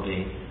 Jerusalem will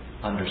be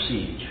under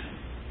siege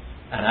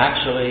and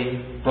actually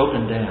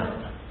broken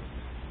down,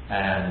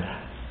 and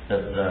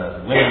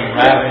the women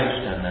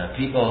ravaged, and the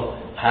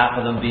people, half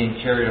of them being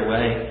carried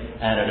away.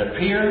 And it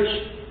appears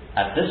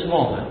at this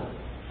moment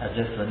as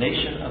if the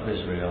nation of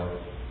Israel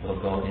will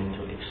go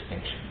into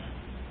extinction.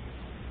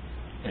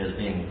 It is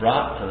being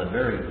brought to the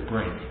very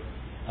brink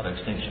of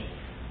extinction.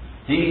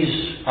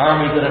 These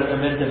armies that have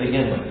come in to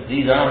begin with,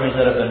 these armies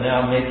that have been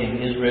now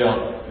making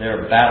Israel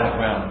their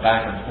battleground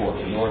back and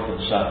forth, north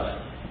and south,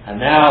 and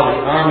now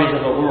the armies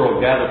of the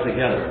world gather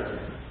together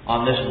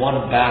on this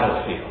one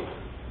battlefield.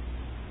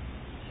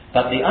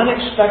 But the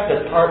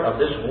unexpected part of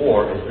this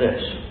war is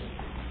this: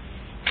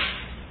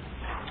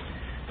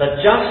 that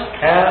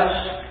just as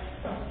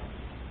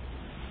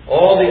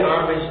all the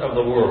armies of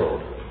the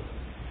world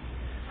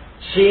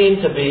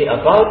seem to be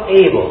about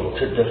able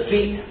to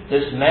defeat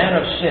this man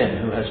of sin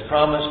who has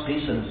promised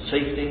peace and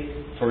safety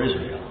for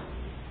Israel,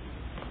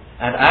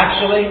 and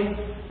actually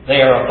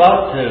they are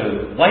about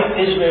to wipe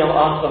Israel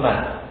off the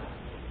map,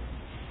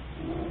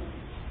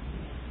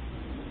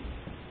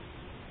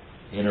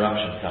 the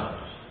interruption comes.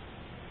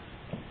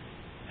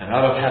 And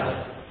out of heaven,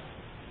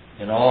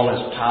 in all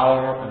His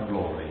power and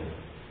glory,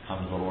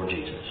 comes the Lord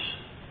Jesus.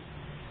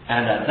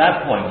 And at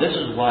that point, this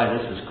is why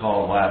this is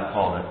called, why I've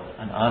called it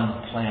an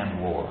unplanned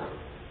war.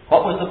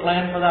 What was the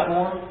plan for that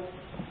war?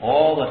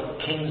 All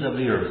the kings of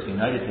the earth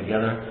united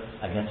together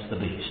against the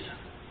beast.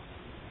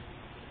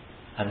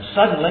 And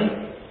suddenly,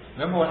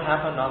 remember what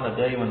happened on the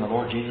day when the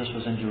Lord Jesus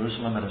was in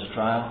Jerusalem at His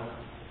trial?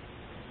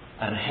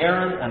 And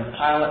Herod and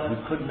Pilate,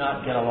 who could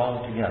not get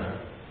along together,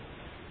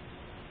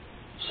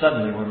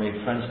 suddenly were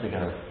made friends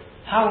together.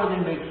 How were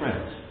they made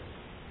friends?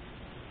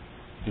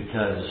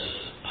 Because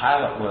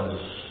Pilate was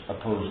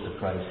opposed to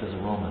Christ as a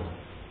Roman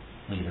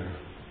leader.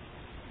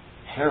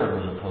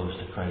 Herod was opposed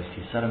to Christ.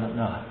 He set him at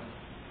naught.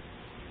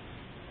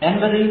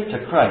 Enmity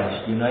to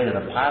Christ united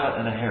a Pilate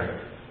and a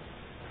Herod.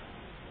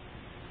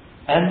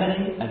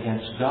 Enmity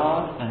against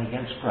God and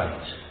against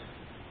Christ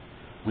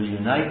will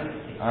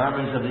unite the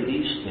armies of the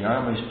east, the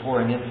armies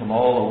pouring in from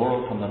all the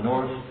world, from the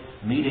north,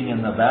 meeting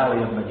in the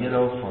valley of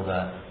Megiddo for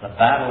the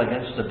battle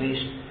against the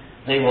beast.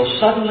 They will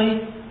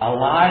suddenly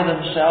ally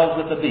themselves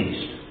with the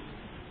beast,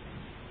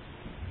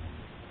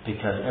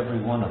 because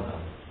every one of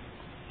them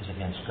is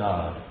against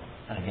God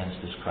and against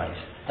His Christ.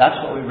 That's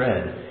what we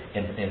read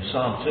in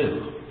Psalm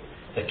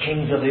 2. The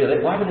kings of the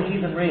earth, why would the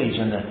heathen rage?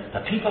 And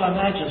the people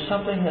imagine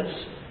something that's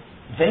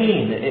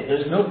vain.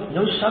 There's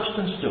no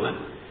substance to it.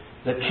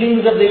 The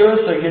kings of the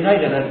earth are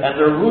united, and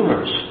their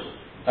rulers,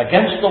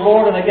 against the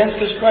Lord and against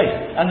His Christ.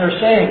 And they're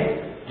saying,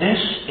 this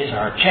is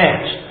our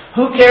chance.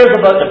 Who cares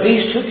about the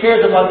beast? Who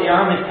cares about the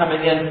armies coming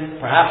in,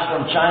 perhaps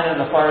from China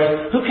and the Far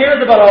East? Who cares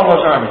about all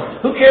those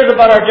armies? Who cares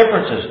about our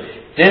differences?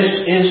 This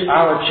is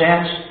our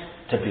chance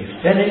to be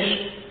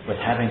finished with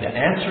having to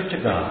answer to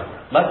God.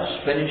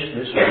 Let's finish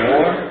this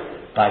war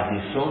by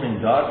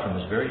dethroning God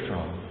from His very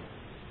throne.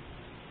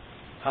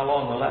 How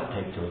long will that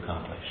take to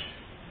accomplish?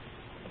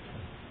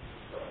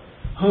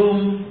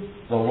 Whom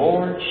the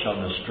Lord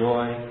shall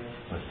destroy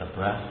with the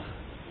breath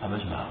of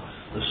His mouth,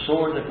 the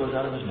sword that goes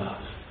out of His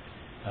mouth.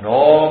 And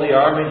all the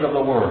armies of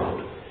the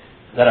world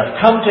that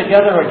have come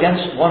together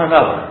against one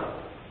another,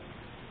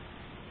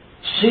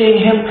 seeing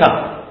Him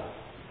come,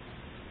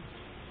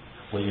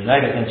 will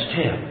unite against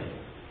Him.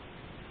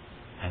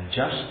 And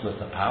just with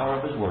the power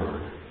of His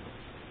word,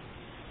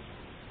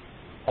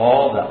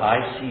 all the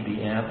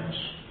ICBMs,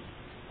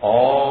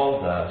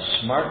 all the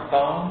smart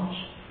bombs,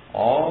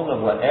 all the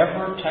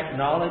whatever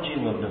technology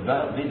will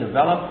be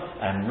developed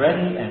and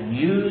ready and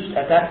used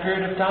at that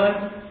period of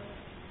time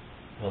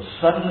will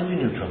suddenly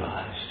be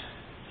neutralized.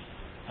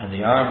 And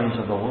the armies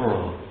of the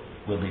world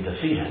will be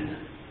defeated.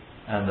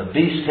 And the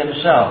beast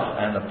himself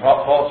and the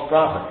false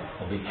prophet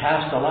will be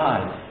cast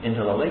alive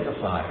into the lake of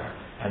fire.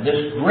 And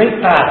this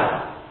great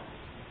battle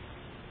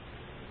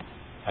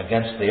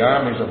against the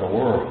armies of the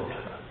world,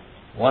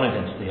 one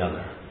against the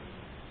other,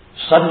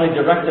 suddenly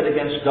directed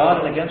against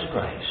God and against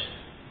Christ,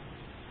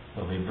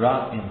 will be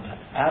brought into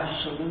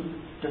absolute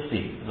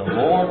defeat. The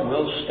Lord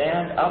will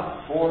stand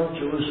up for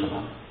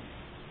Jerusalem,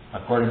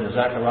 according to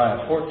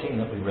Zechariah 14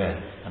 that we read.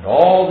 And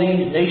all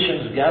these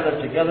nations gathered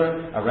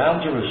together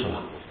around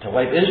Jerusalem to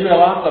wipe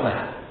Israel off the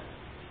map.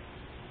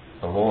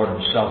 The Lord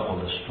Himself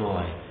will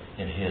destroy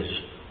in His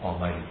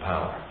almighty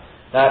power.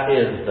 That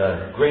is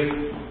the great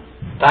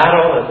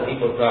battle, as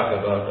people talk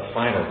about, the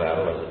final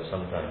battle, as it's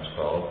sometimes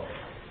called,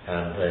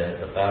 and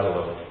the battle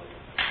of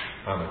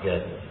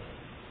Armageddon.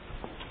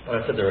 But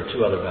I said there are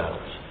two other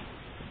battles.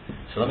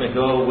 So let me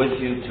go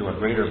with you to a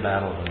greater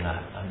battle than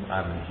that.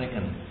 I've been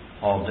thinking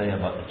all day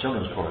about the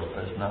children's chorus,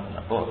 but it's not in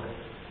the book.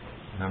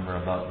 Remember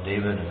about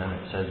David, and then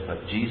it says,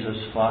 but Jesus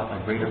fought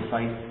a greater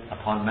fight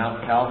upon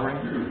Mount Calvary.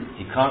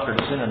 He conquered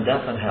sin and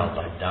death and hell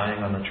by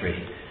dying on the tree.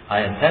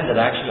 I intended,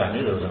 actually, I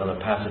knew there was another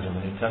passage in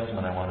the New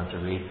Testament I wanted to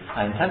read.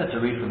 I intended to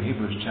read from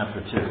Hebrews chapter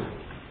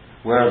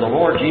 2, where the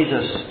Lord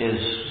Jesus is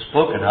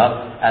spoken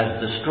of as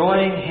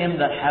destroying him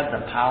that had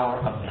the power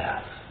of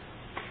death.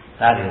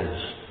 That is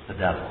the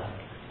devil.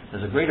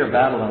 There's a greater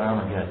battle than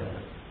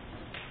Armageddon,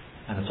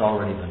 and it's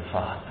already been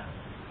fought.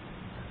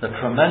 The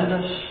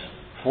tremendous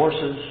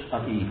forces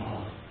of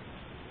evil,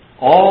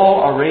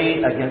 all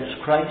arrayed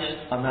against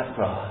Christ on that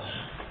cross,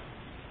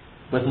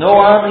 with no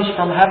armies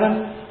from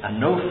heaven and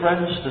no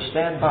friends to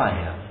stand by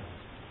him,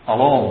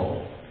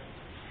 alone.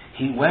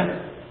 He went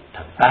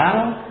to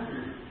battle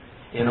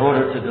in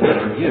order to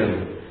deliver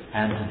you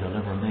and to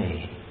deliver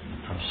me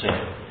from sin.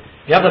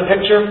 You have the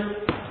picture?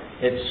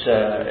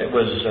 It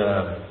was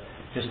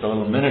just a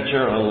little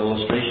miniature, a little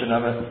illustration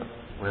of it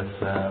with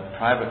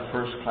Private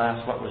First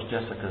Class. What was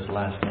Jessica's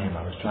last name?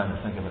 I was trying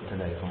to think of it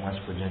today, from West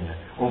Virginia,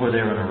 over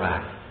there in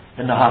Iraq,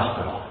 in the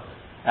hospital.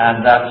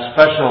 And that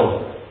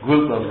special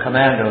group of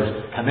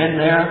commandos come in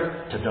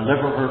there to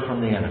deliver her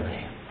from the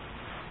enemy.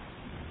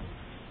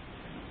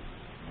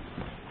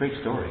 Great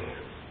story.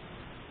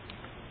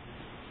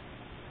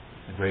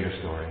 A greater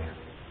story.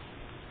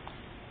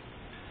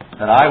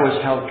 That I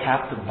was held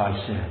captive by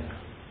sin,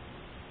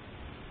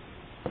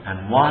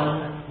 and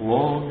one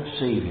lone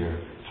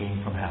Savior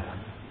came from heaven.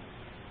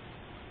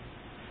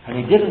 And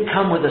he didn't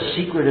come with a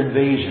secret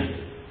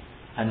invasion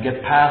and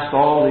get past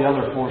all the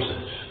other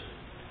forces,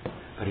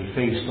 but he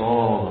faced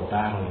all the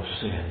battle of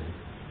sin.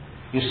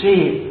 You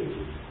see,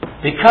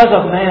 because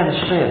of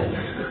man's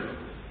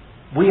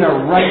sin, we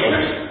are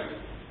rightly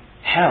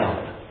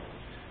held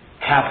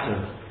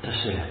captive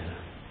to sin.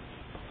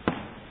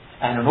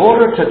 And in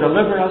order to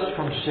deliver us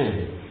from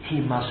sin, he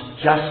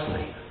must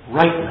justly,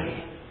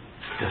 rightly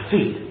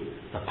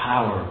defeat the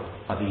power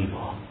of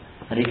evil.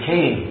 And he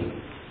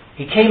came.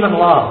 He came in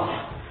love.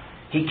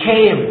 He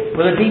came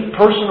with a deep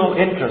personal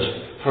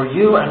interest for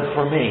you and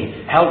for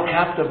me, held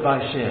captive by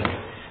sin.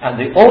 And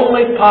the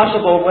only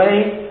possible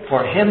way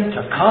for him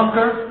to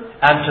conquer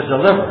and to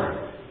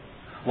deliver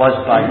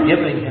was by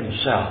giving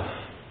himself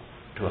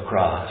to a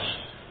cross.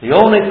 The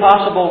only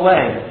possible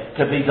way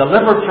to be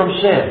delivered from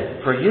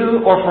sin, for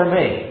you or for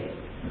me,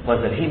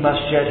 was that he must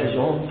shed his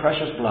own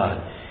precious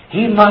blood.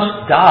 He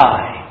must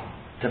die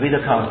to be the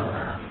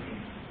conqueror.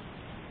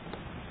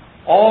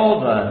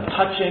 All the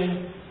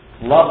touching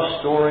love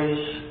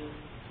stories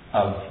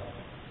of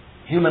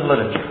human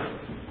literature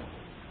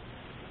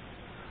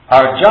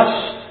are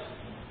just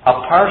a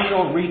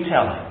partial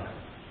retelling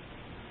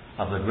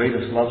of the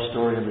greatest love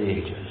story of the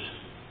ages.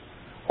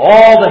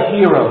 All the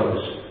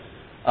heroes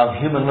of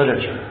human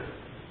literature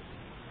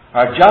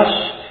are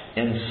just,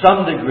 in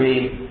some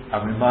degree,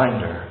 a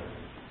reminder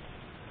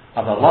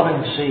of a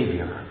loving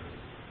Savior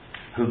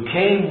who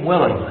came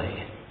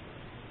willingly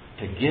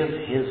to give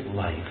his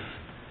life,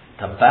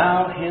 to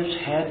bow his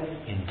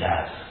head in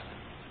death.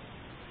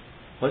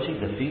 Was he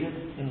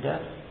defeated in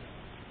death?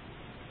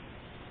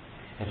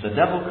 If the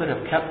devil could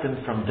have kept him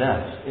from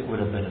death, it would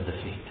have been a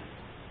defeat.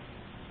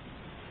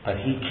 But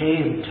he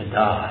came to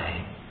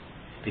die,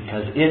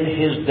 because in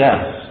his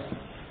death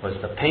was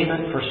the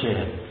payment for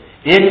sin.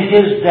 In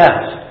his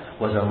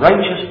death was a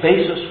righteous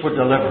basis for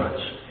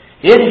deliverance.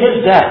 In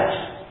his death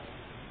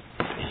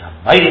is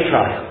a mighty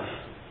triumph.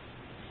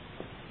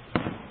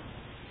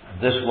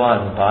 And this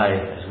won by,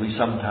 as we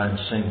sometimes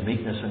sing,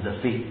 meekness and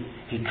defeat.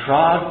 He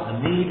trod the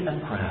mead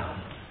and crown.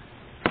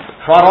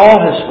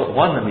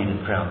 Won the mead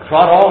and crown.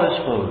 Trod all his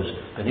foes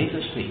beneath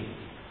his feet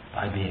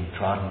by being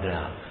trodden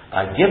down.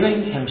 By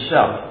giving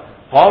himself,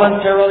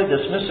 voluntarily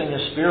dismissing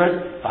his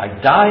spirit, by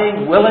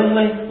dying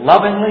willingly,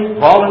 lovingly,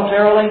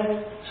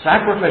 voluntarily,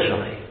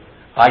 sacrificially,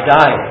 by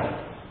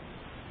dying,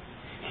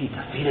 he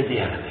defeated the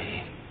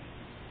enemy.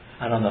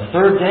 And on the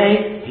third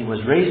day, he was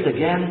raised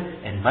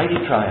again in mighty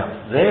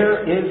triumph.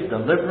 There is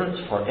deliverance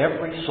for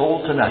every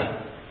soul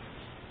tonight.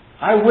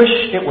 I wish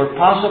it were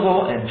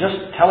possible, in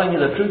just telling you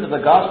the truth of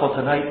the gospel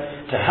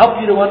tonight, to help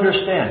you to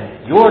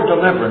understand your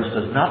deliverance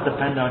does not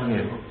depend on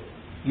you.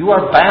 You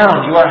are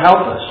bound. You are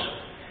helpless.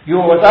 You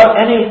are without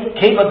any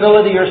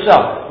capability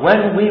yourself.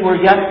 When we were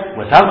yet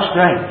without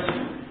strength,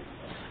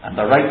 at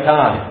the right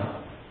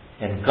time,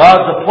 in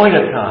God's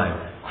appointed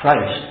time,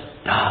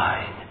 Christ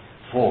died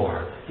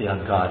for the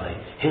ungodly.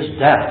 His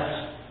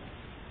death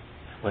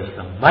was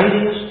the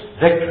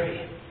mightiest victory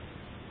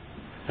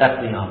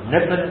that the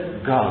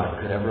omnipotent God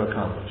could ever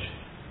accomplish.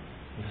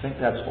 You think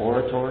that's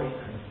oratory?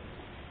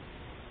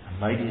 The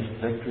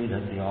mightiest victory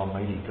that the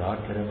Almighty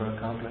God could ever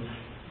accomplish?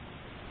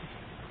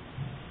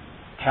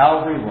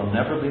 Calvary will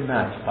never be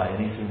matched by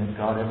anything that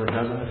God ever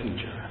does in the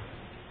future.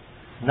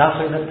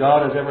 Nothing that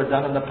God has ever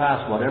done in the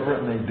past, whatever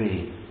it may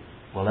be,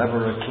 will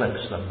ever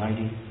eclipse the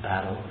mighty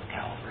battle of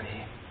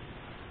Calvary.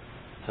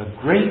 It's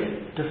a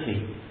great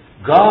defeat.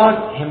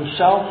 God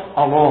himself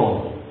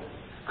alone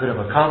could have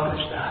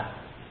accomplished that.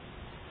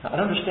 Now,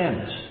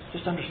 understand this.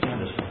 Just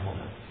understand this for a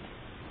moment.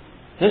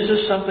 This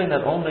is something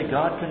that only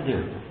God can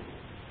do.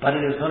 But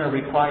it is going to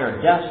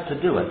require death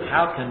to do it.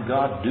 How can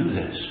God do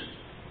this?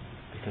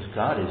 Because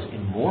God is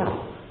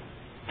immortal.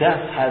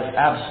 Death has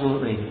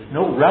absolutely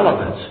no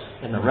relevance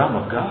in the realm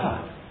of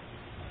God.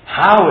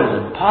 How is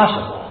it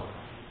possible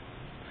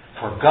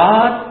for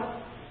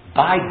God,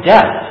 by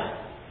death,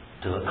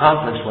 to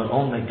accomplish what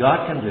only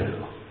God can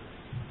do?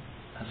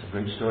 That's a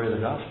great story of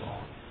the gospel.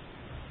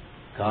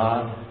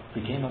 God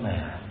became a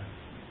man,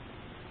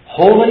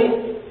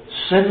 holy,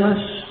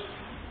 sinless,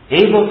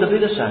 able to be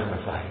the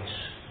sacrifice.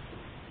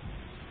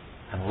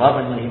 And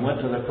lovingly He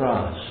went to the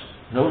cross.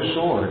 No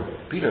sword.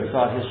 Peter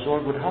thought his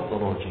sword would help the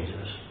Lord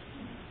Jesus.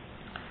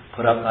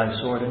 Put up thy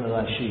sword into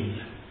thy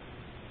sheath.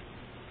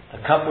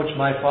 The cup which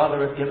my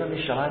Father hath given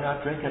me, shall I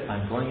not drink it?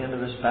 I'm going into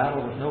this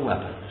battle with no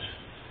weapons.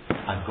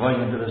 I'm going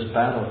into this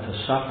battle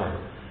to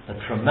suffer the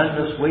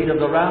tremendous weight of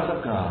the wrath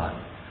of God.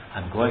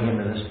 I'm going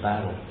into this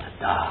battle to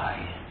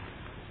die.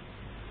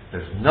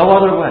 There's no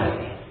other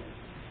way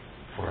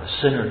for a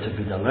sinner to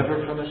be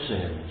delivered from his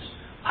sins.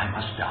 I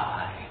must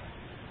die.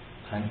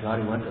 Thank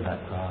God He went to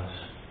that cross.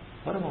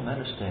 What a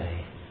momentous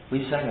day.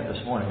 We sang it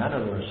this morning. I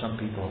know there are some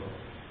people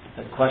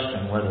that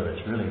question whether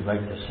it's really right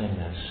to sing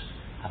this.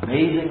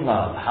 Amazing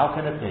love, how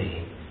can it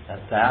be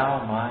that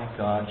thou, my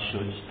God,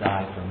 shouldst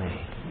die for me?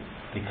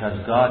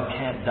 Because God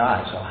can't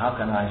die, so how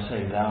can I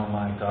say, thou,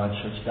 my God,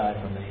 shouldst die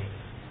for me?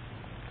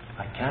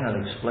 I cannot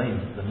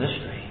explain the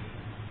mystery,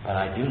 but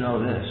I do know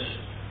this.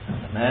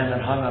 The man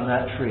that hung on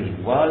that tree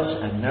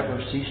was and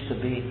never ceased to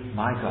be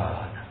my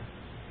God.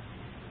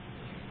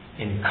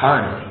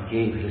 Incarnate, He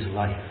gave His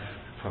life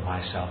for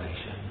my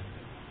salvation.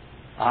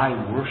 I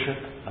worship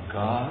a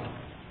God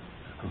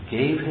who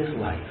gave His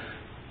life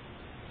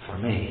for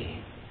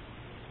me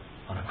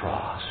on a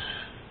cross.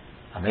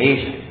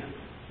 Amazing.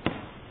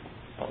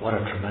 But what a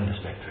tremendous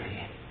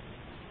victory.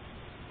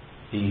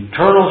 The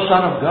eternal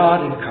Son of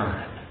God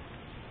incarnate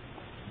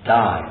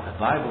died. The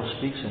Bible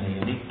speaks in a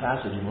unique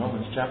passage in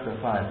Romans chapter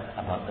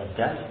 5 about the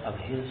death of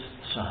His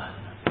Son.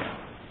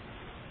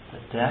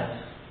 The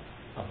death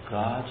of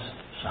God's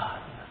Son.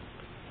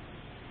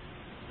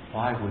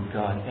 Why would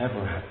God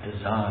ever have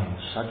designed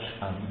such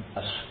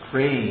a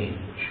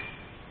strange,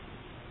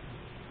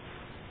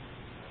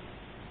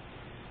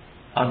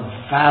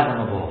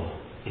 unfathomable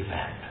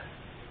event?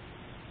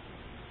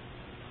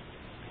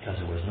 Because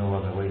there was no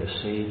other way to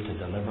save, to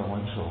deliver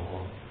one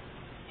soul.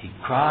 He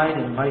cried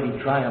in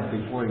mighty triumph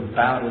before He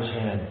bowed His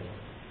head,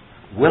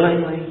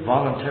 willingly,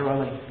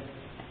 voluntarily,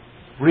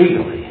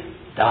 regally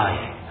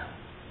dying.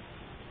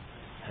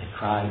 And He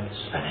cried,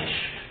 it's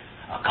finished,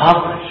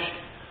 accomplished,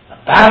 the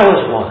battle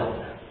is won.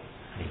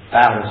 And He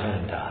bowed His head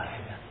and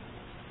died.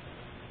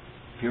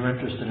 If you're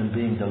interested in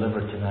being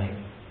delivered tonight,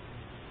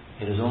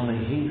 it is only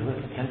He who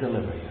can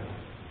deliver you.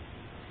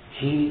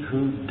 He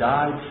who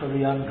died for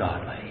the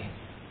ungodly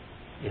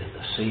is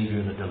the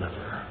Savior, the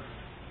deliverer.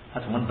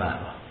 That's one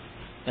battle.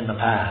 In the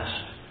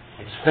past,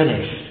 it's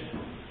finished.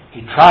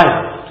 He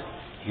triumphed.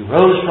 He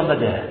rose from the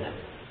dead.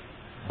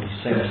 We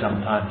sing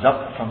sometimes,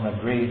 up from the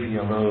grave He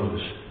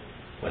arose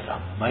with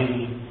a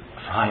mighty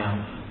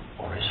triumph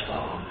over His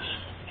foes.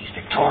 He's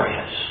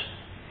victorious.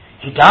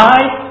 He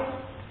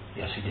died?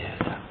 Yes, He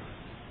did.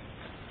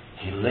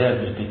 He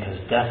lived because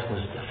death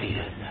was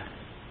defeated.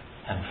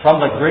 And from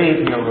the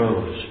grave He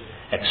arose,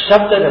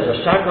 accepted as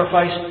a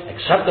sacrifice,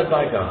 accepted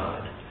by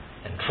God,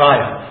 in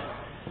triumph.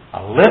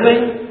 A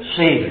living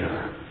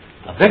Savior,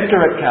 the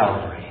victor at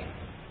Calvary,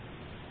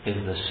 is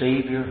the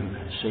Savior who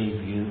can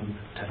save you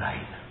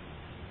tonight.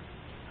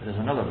 There's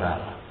another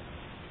battle.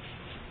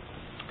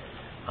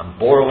 I'm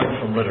borrowing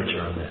from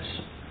literature on this,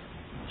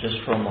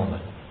 just for a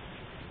moment.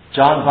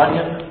 John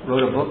Bunyan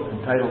wrote a book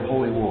entitled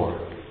Holy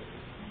War.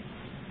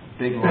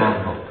 Big,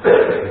 long book.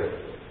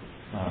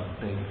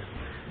 Big.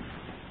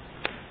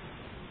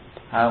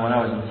 When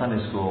I was in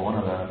Sunday school, one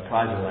of the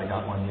prizes I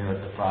got one year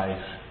at the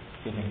prize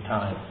giving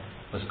time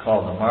was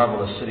called The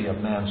Marvelous City of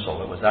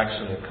Mansoul. It was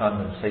actually a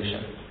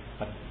condensation,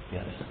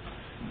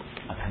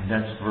 a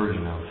condensed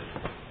version of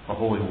the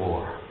Holy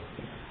War.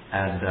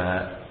 And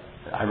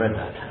I read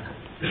that.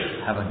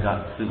 Haven't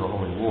gotten through the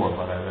Holy War,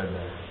 but I read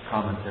the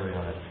commentary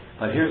on it.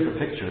 But here's the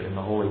picture in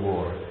the Holy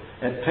War.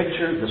 It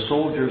pictured the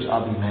soldiers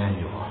of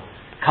Emmanuel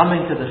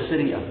coming to the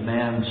city of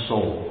man's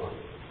soul,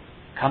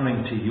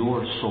 coming to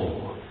your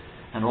soul.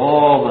 And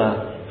all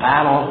the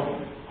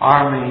battle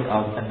army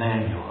of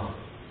Emmanuel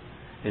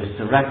is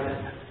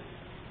directed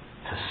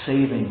to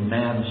saving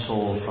man's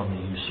soul from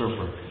the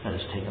usurper that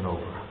has taken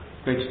over.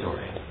 Great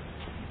story.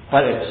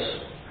 But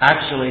it's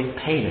actually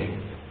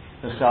painting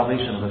the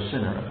salvation of the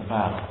sinner at the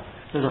battle.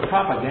 There's a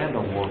propaganda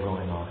war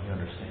going on, you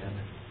understand,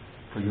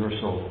 for your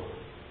soul.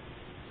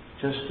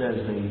 Just as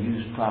they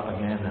used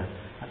propaganda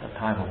at the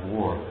time of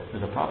war,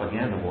 there's a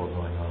propaganda war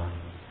going on.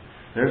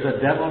 There's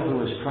a devil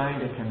who is trying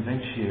to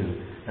convince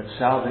you that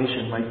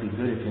salvation might be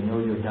good if you know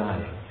you're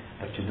dying,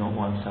 but you don't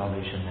want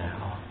salvation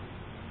now.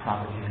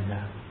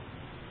 Propaganda.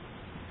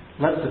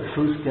 Let the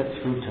truth get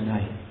through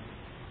tonight.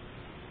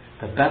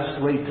 The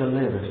best way to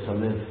live is to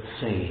live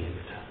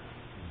saved,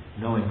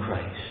 knowing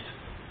Christ.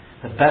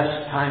 The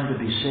best time to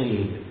be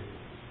saved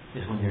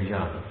is when you're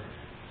young.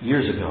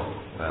 Years ago.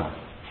 Well,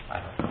 I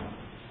don't know.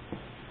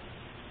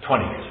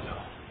 20 years ago.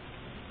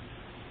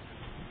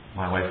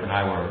 My wife and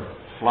I were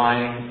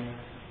flying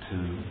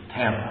to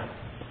Tampa,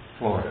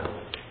 Florida.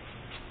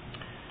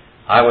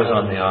 I was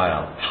on the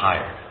aisle,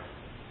 tired.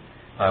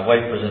 My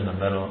wife was in the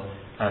middle,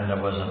 and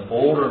there was an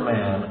older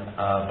man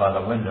by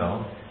the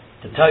window.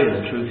 To tell you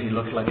the truth, he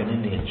looked like an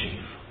Indian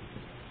chief.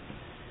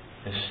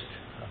 Just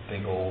a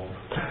big old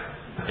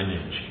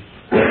Indian chief.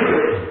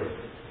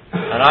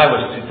 And I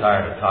was too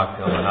tired to talk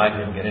to him, and I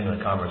didn't get into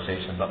the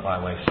conversation, but my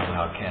wife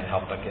somehow can't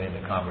help but get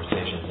into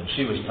conversations, and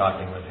she was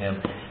talking with him,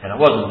 and it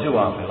wasn't too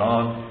awfully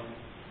long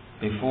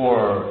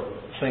before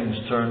things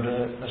turned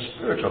to a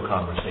spiritual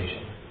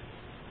conversation.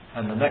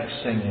 And the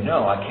next thing you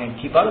know, I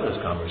can't keep out of this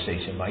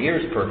conversation. My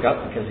ears perk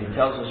up because he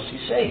tells us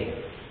she's saved.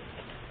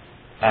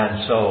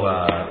 And so,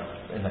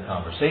 in the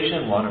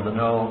conversation, wanted to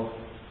know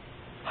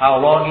how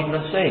long he'd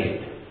been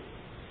saved.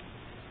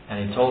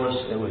 And he told us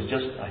it was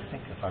just, I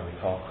think if I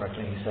recall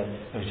correctly, he said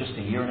it was just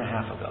a year and a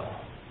half ago.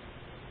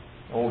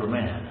 Older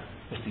man,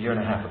 just a year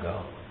and a half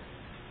ago.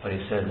 But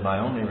he said, my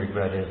only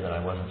regret is that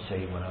I wasn't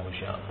saved when I was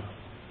young.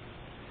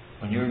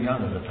 When you're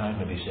young is the time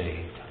to be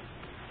saved.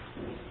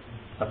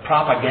 The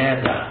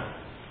propaganda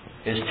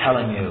is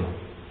telling you,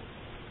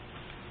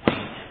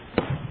 wait,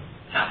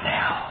 not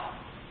now.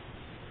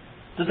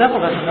 The devil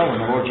doesn't know when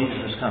the Lord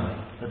Jesus is coming.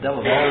 The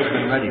devil's always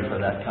been ready for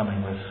that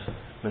coming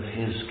with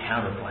his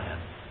counter plan.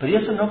 But he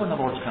doesn't know when the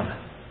Lord's coming.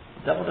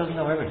 The devil doesn't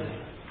know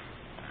everything.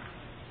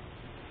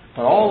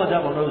 But all the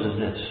devil knows is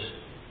this.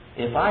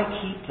 If I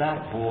keep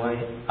that boy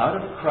out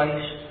of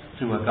Christ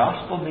through a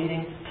gospel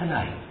meeting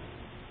tonight,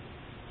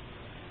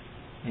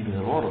 maybe the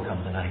Lord will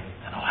come tonight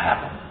and I'll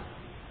have him.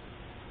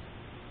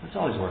 That's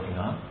all he's working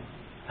on.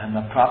 And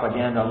the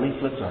propaganda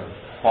leaflets are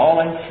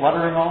falling,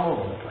 fluttering all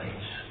over the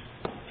place.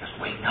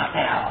 Just wait, not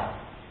now.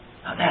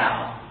 Not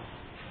now.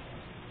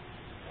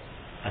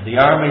 And the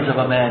armies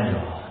of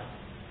Emmanuel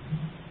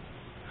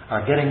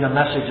are getting the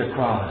message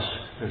across.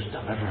 There's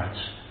deliverance.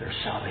 There's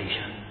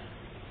salvation.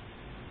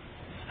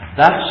 And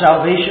that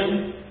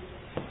salvation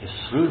is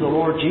through the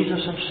Lord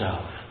Jesus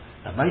Himself,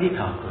 the mighty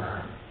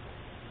conqueror.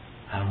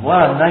 And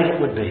what a night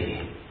it would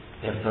be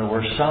if there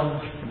were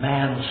some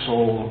man's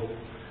soul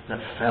that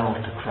fell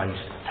to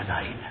Christ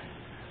tonight.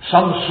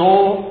 Some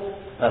soul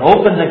that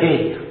opened the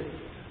gate,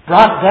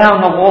 brought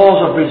down the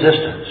walls of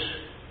resistance,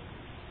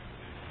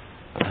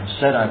 and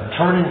said, I'm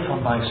turning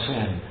from my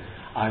sin.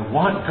 I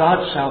want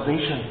God's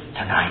salvation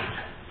tonight.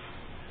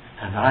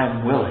 And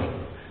I'm willing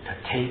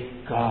to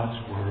take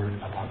God's word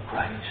about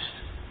Christ.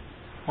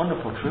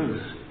 Wonderful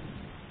truth.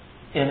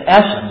 In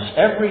essence,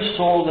 every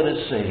soul that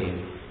is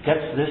saved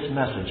gets this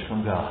message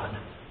from God.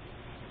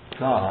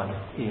 God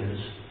is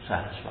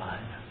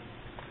satisfied.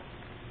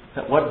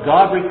 That what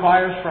God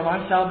requires for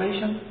my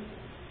salvation,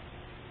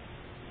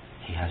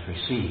 He has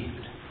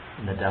received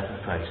in the death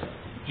of Christ.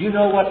 Do you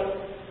know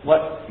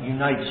what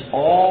unites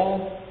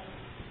all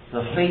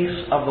the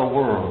face of the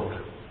world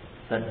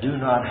that do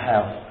not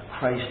have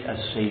Christ as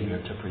Savior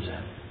to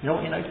present? You know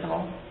what unites them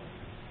all?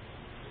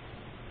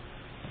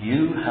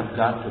 You have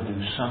got to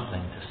do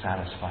something to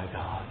satisfy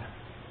God.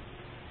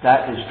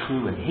 That is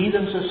true in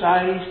heathen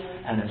societies,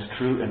 and it's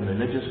true in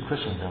religious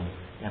Christendom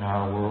in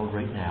our world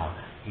right now.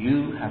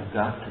 You have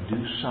got to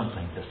do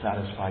something to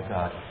satisfy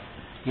God.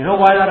 You know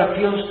why that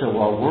appeals to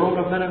a world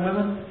of men and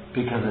women?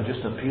 Because it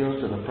just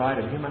appeals to the pride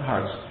of human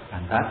hearts.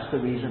 And that's the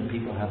reason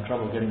people have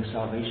trouble getting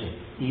salvation.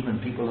 Even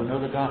people that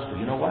know the gospel.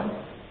 You know why?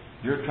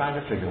 You're trying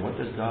to figure, what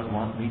does God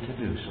want me to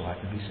do so I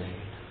can be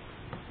saved?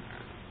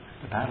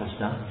 The battle's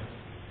done.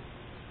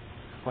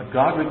 What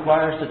God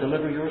requires to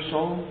deliver your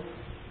soul,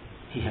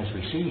 He has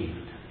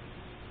received.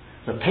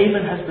 The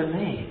payment has been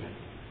made.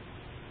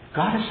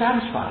 God is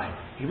satisfied.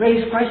 He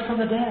raised Christ from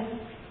the dead.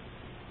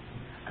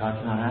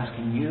 God's not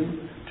asking you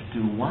to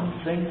do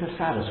one thing to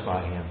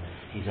satisfy Him.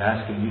 He's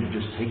asking you to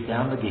just take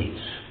down the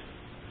gates.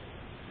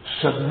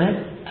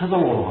 Submit to the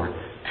Lord.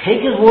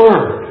 Take His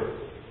word.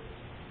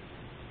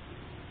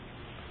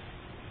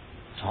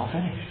 It's all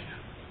finished.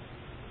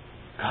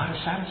 God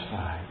is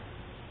satisfied.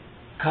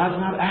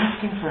 God's not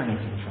asking for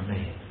anything from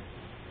me.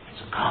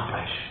 It's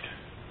accomplished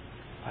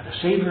by the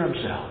Savior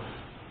Himself.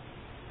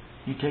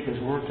 You take His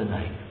word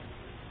tonight.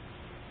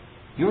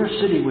 Your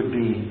city would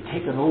be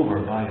taken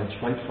over by its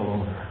rightful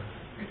owner.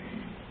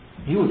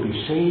 You would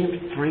be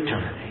saved for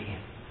eternity.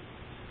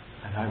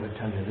 And I would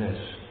tell you this.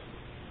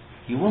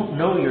 You won't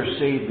know you're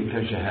saved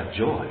because you have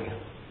joy.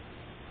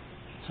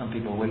 Some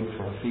people wait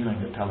for a feeling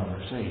to tell them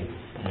they're saved.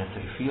 And if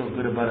they feel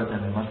good about it,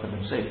 then they must have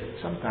been saved.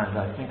 Sometimes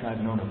I think I've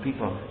known of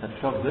people that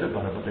felt good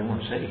about it, but they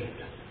weren't saved.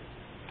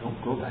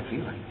 Don't go by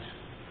feelings.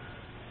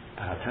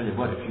 But I'll tell you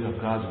what, if you have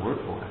God's word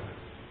for it,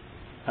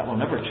 that will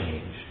never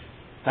change.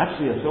 That's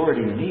the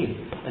authority you need.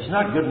 It's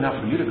not good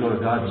enough for you to go to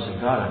God and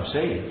say, God, I'm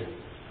saved.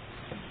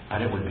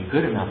 And it would be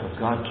good enough if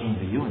God came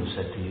to you and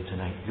said to you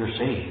tonight, you're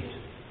saved.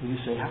 Will you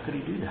say, how could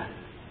He do that?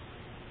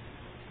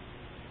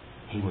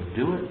 He would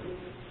do it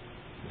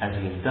as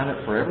He has done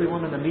it for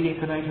everyone in the meeting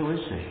tonight who is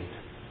saved.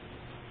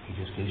 He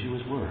just gives you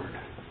His word.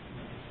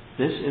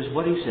 This is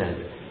what He said.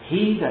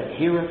 he that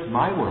heareth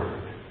my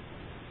word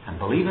and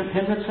believeth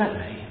him that sent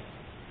me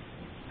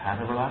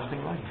hath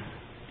everlasting life.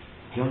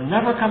 He'll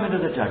never come into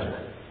the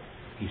judgment.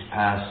 He's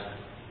passed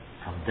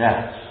from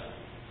death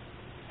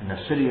in the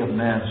city of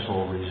man's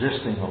soul,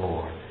 resisting the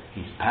Lord.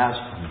 He's passed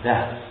from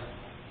death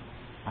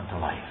unto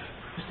life.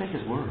 Just take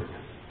his word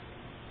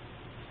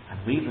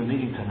and leave the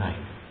meeting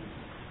tonight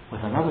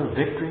with another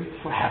victory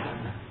for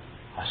heaven,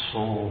 a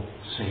soul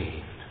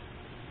saved.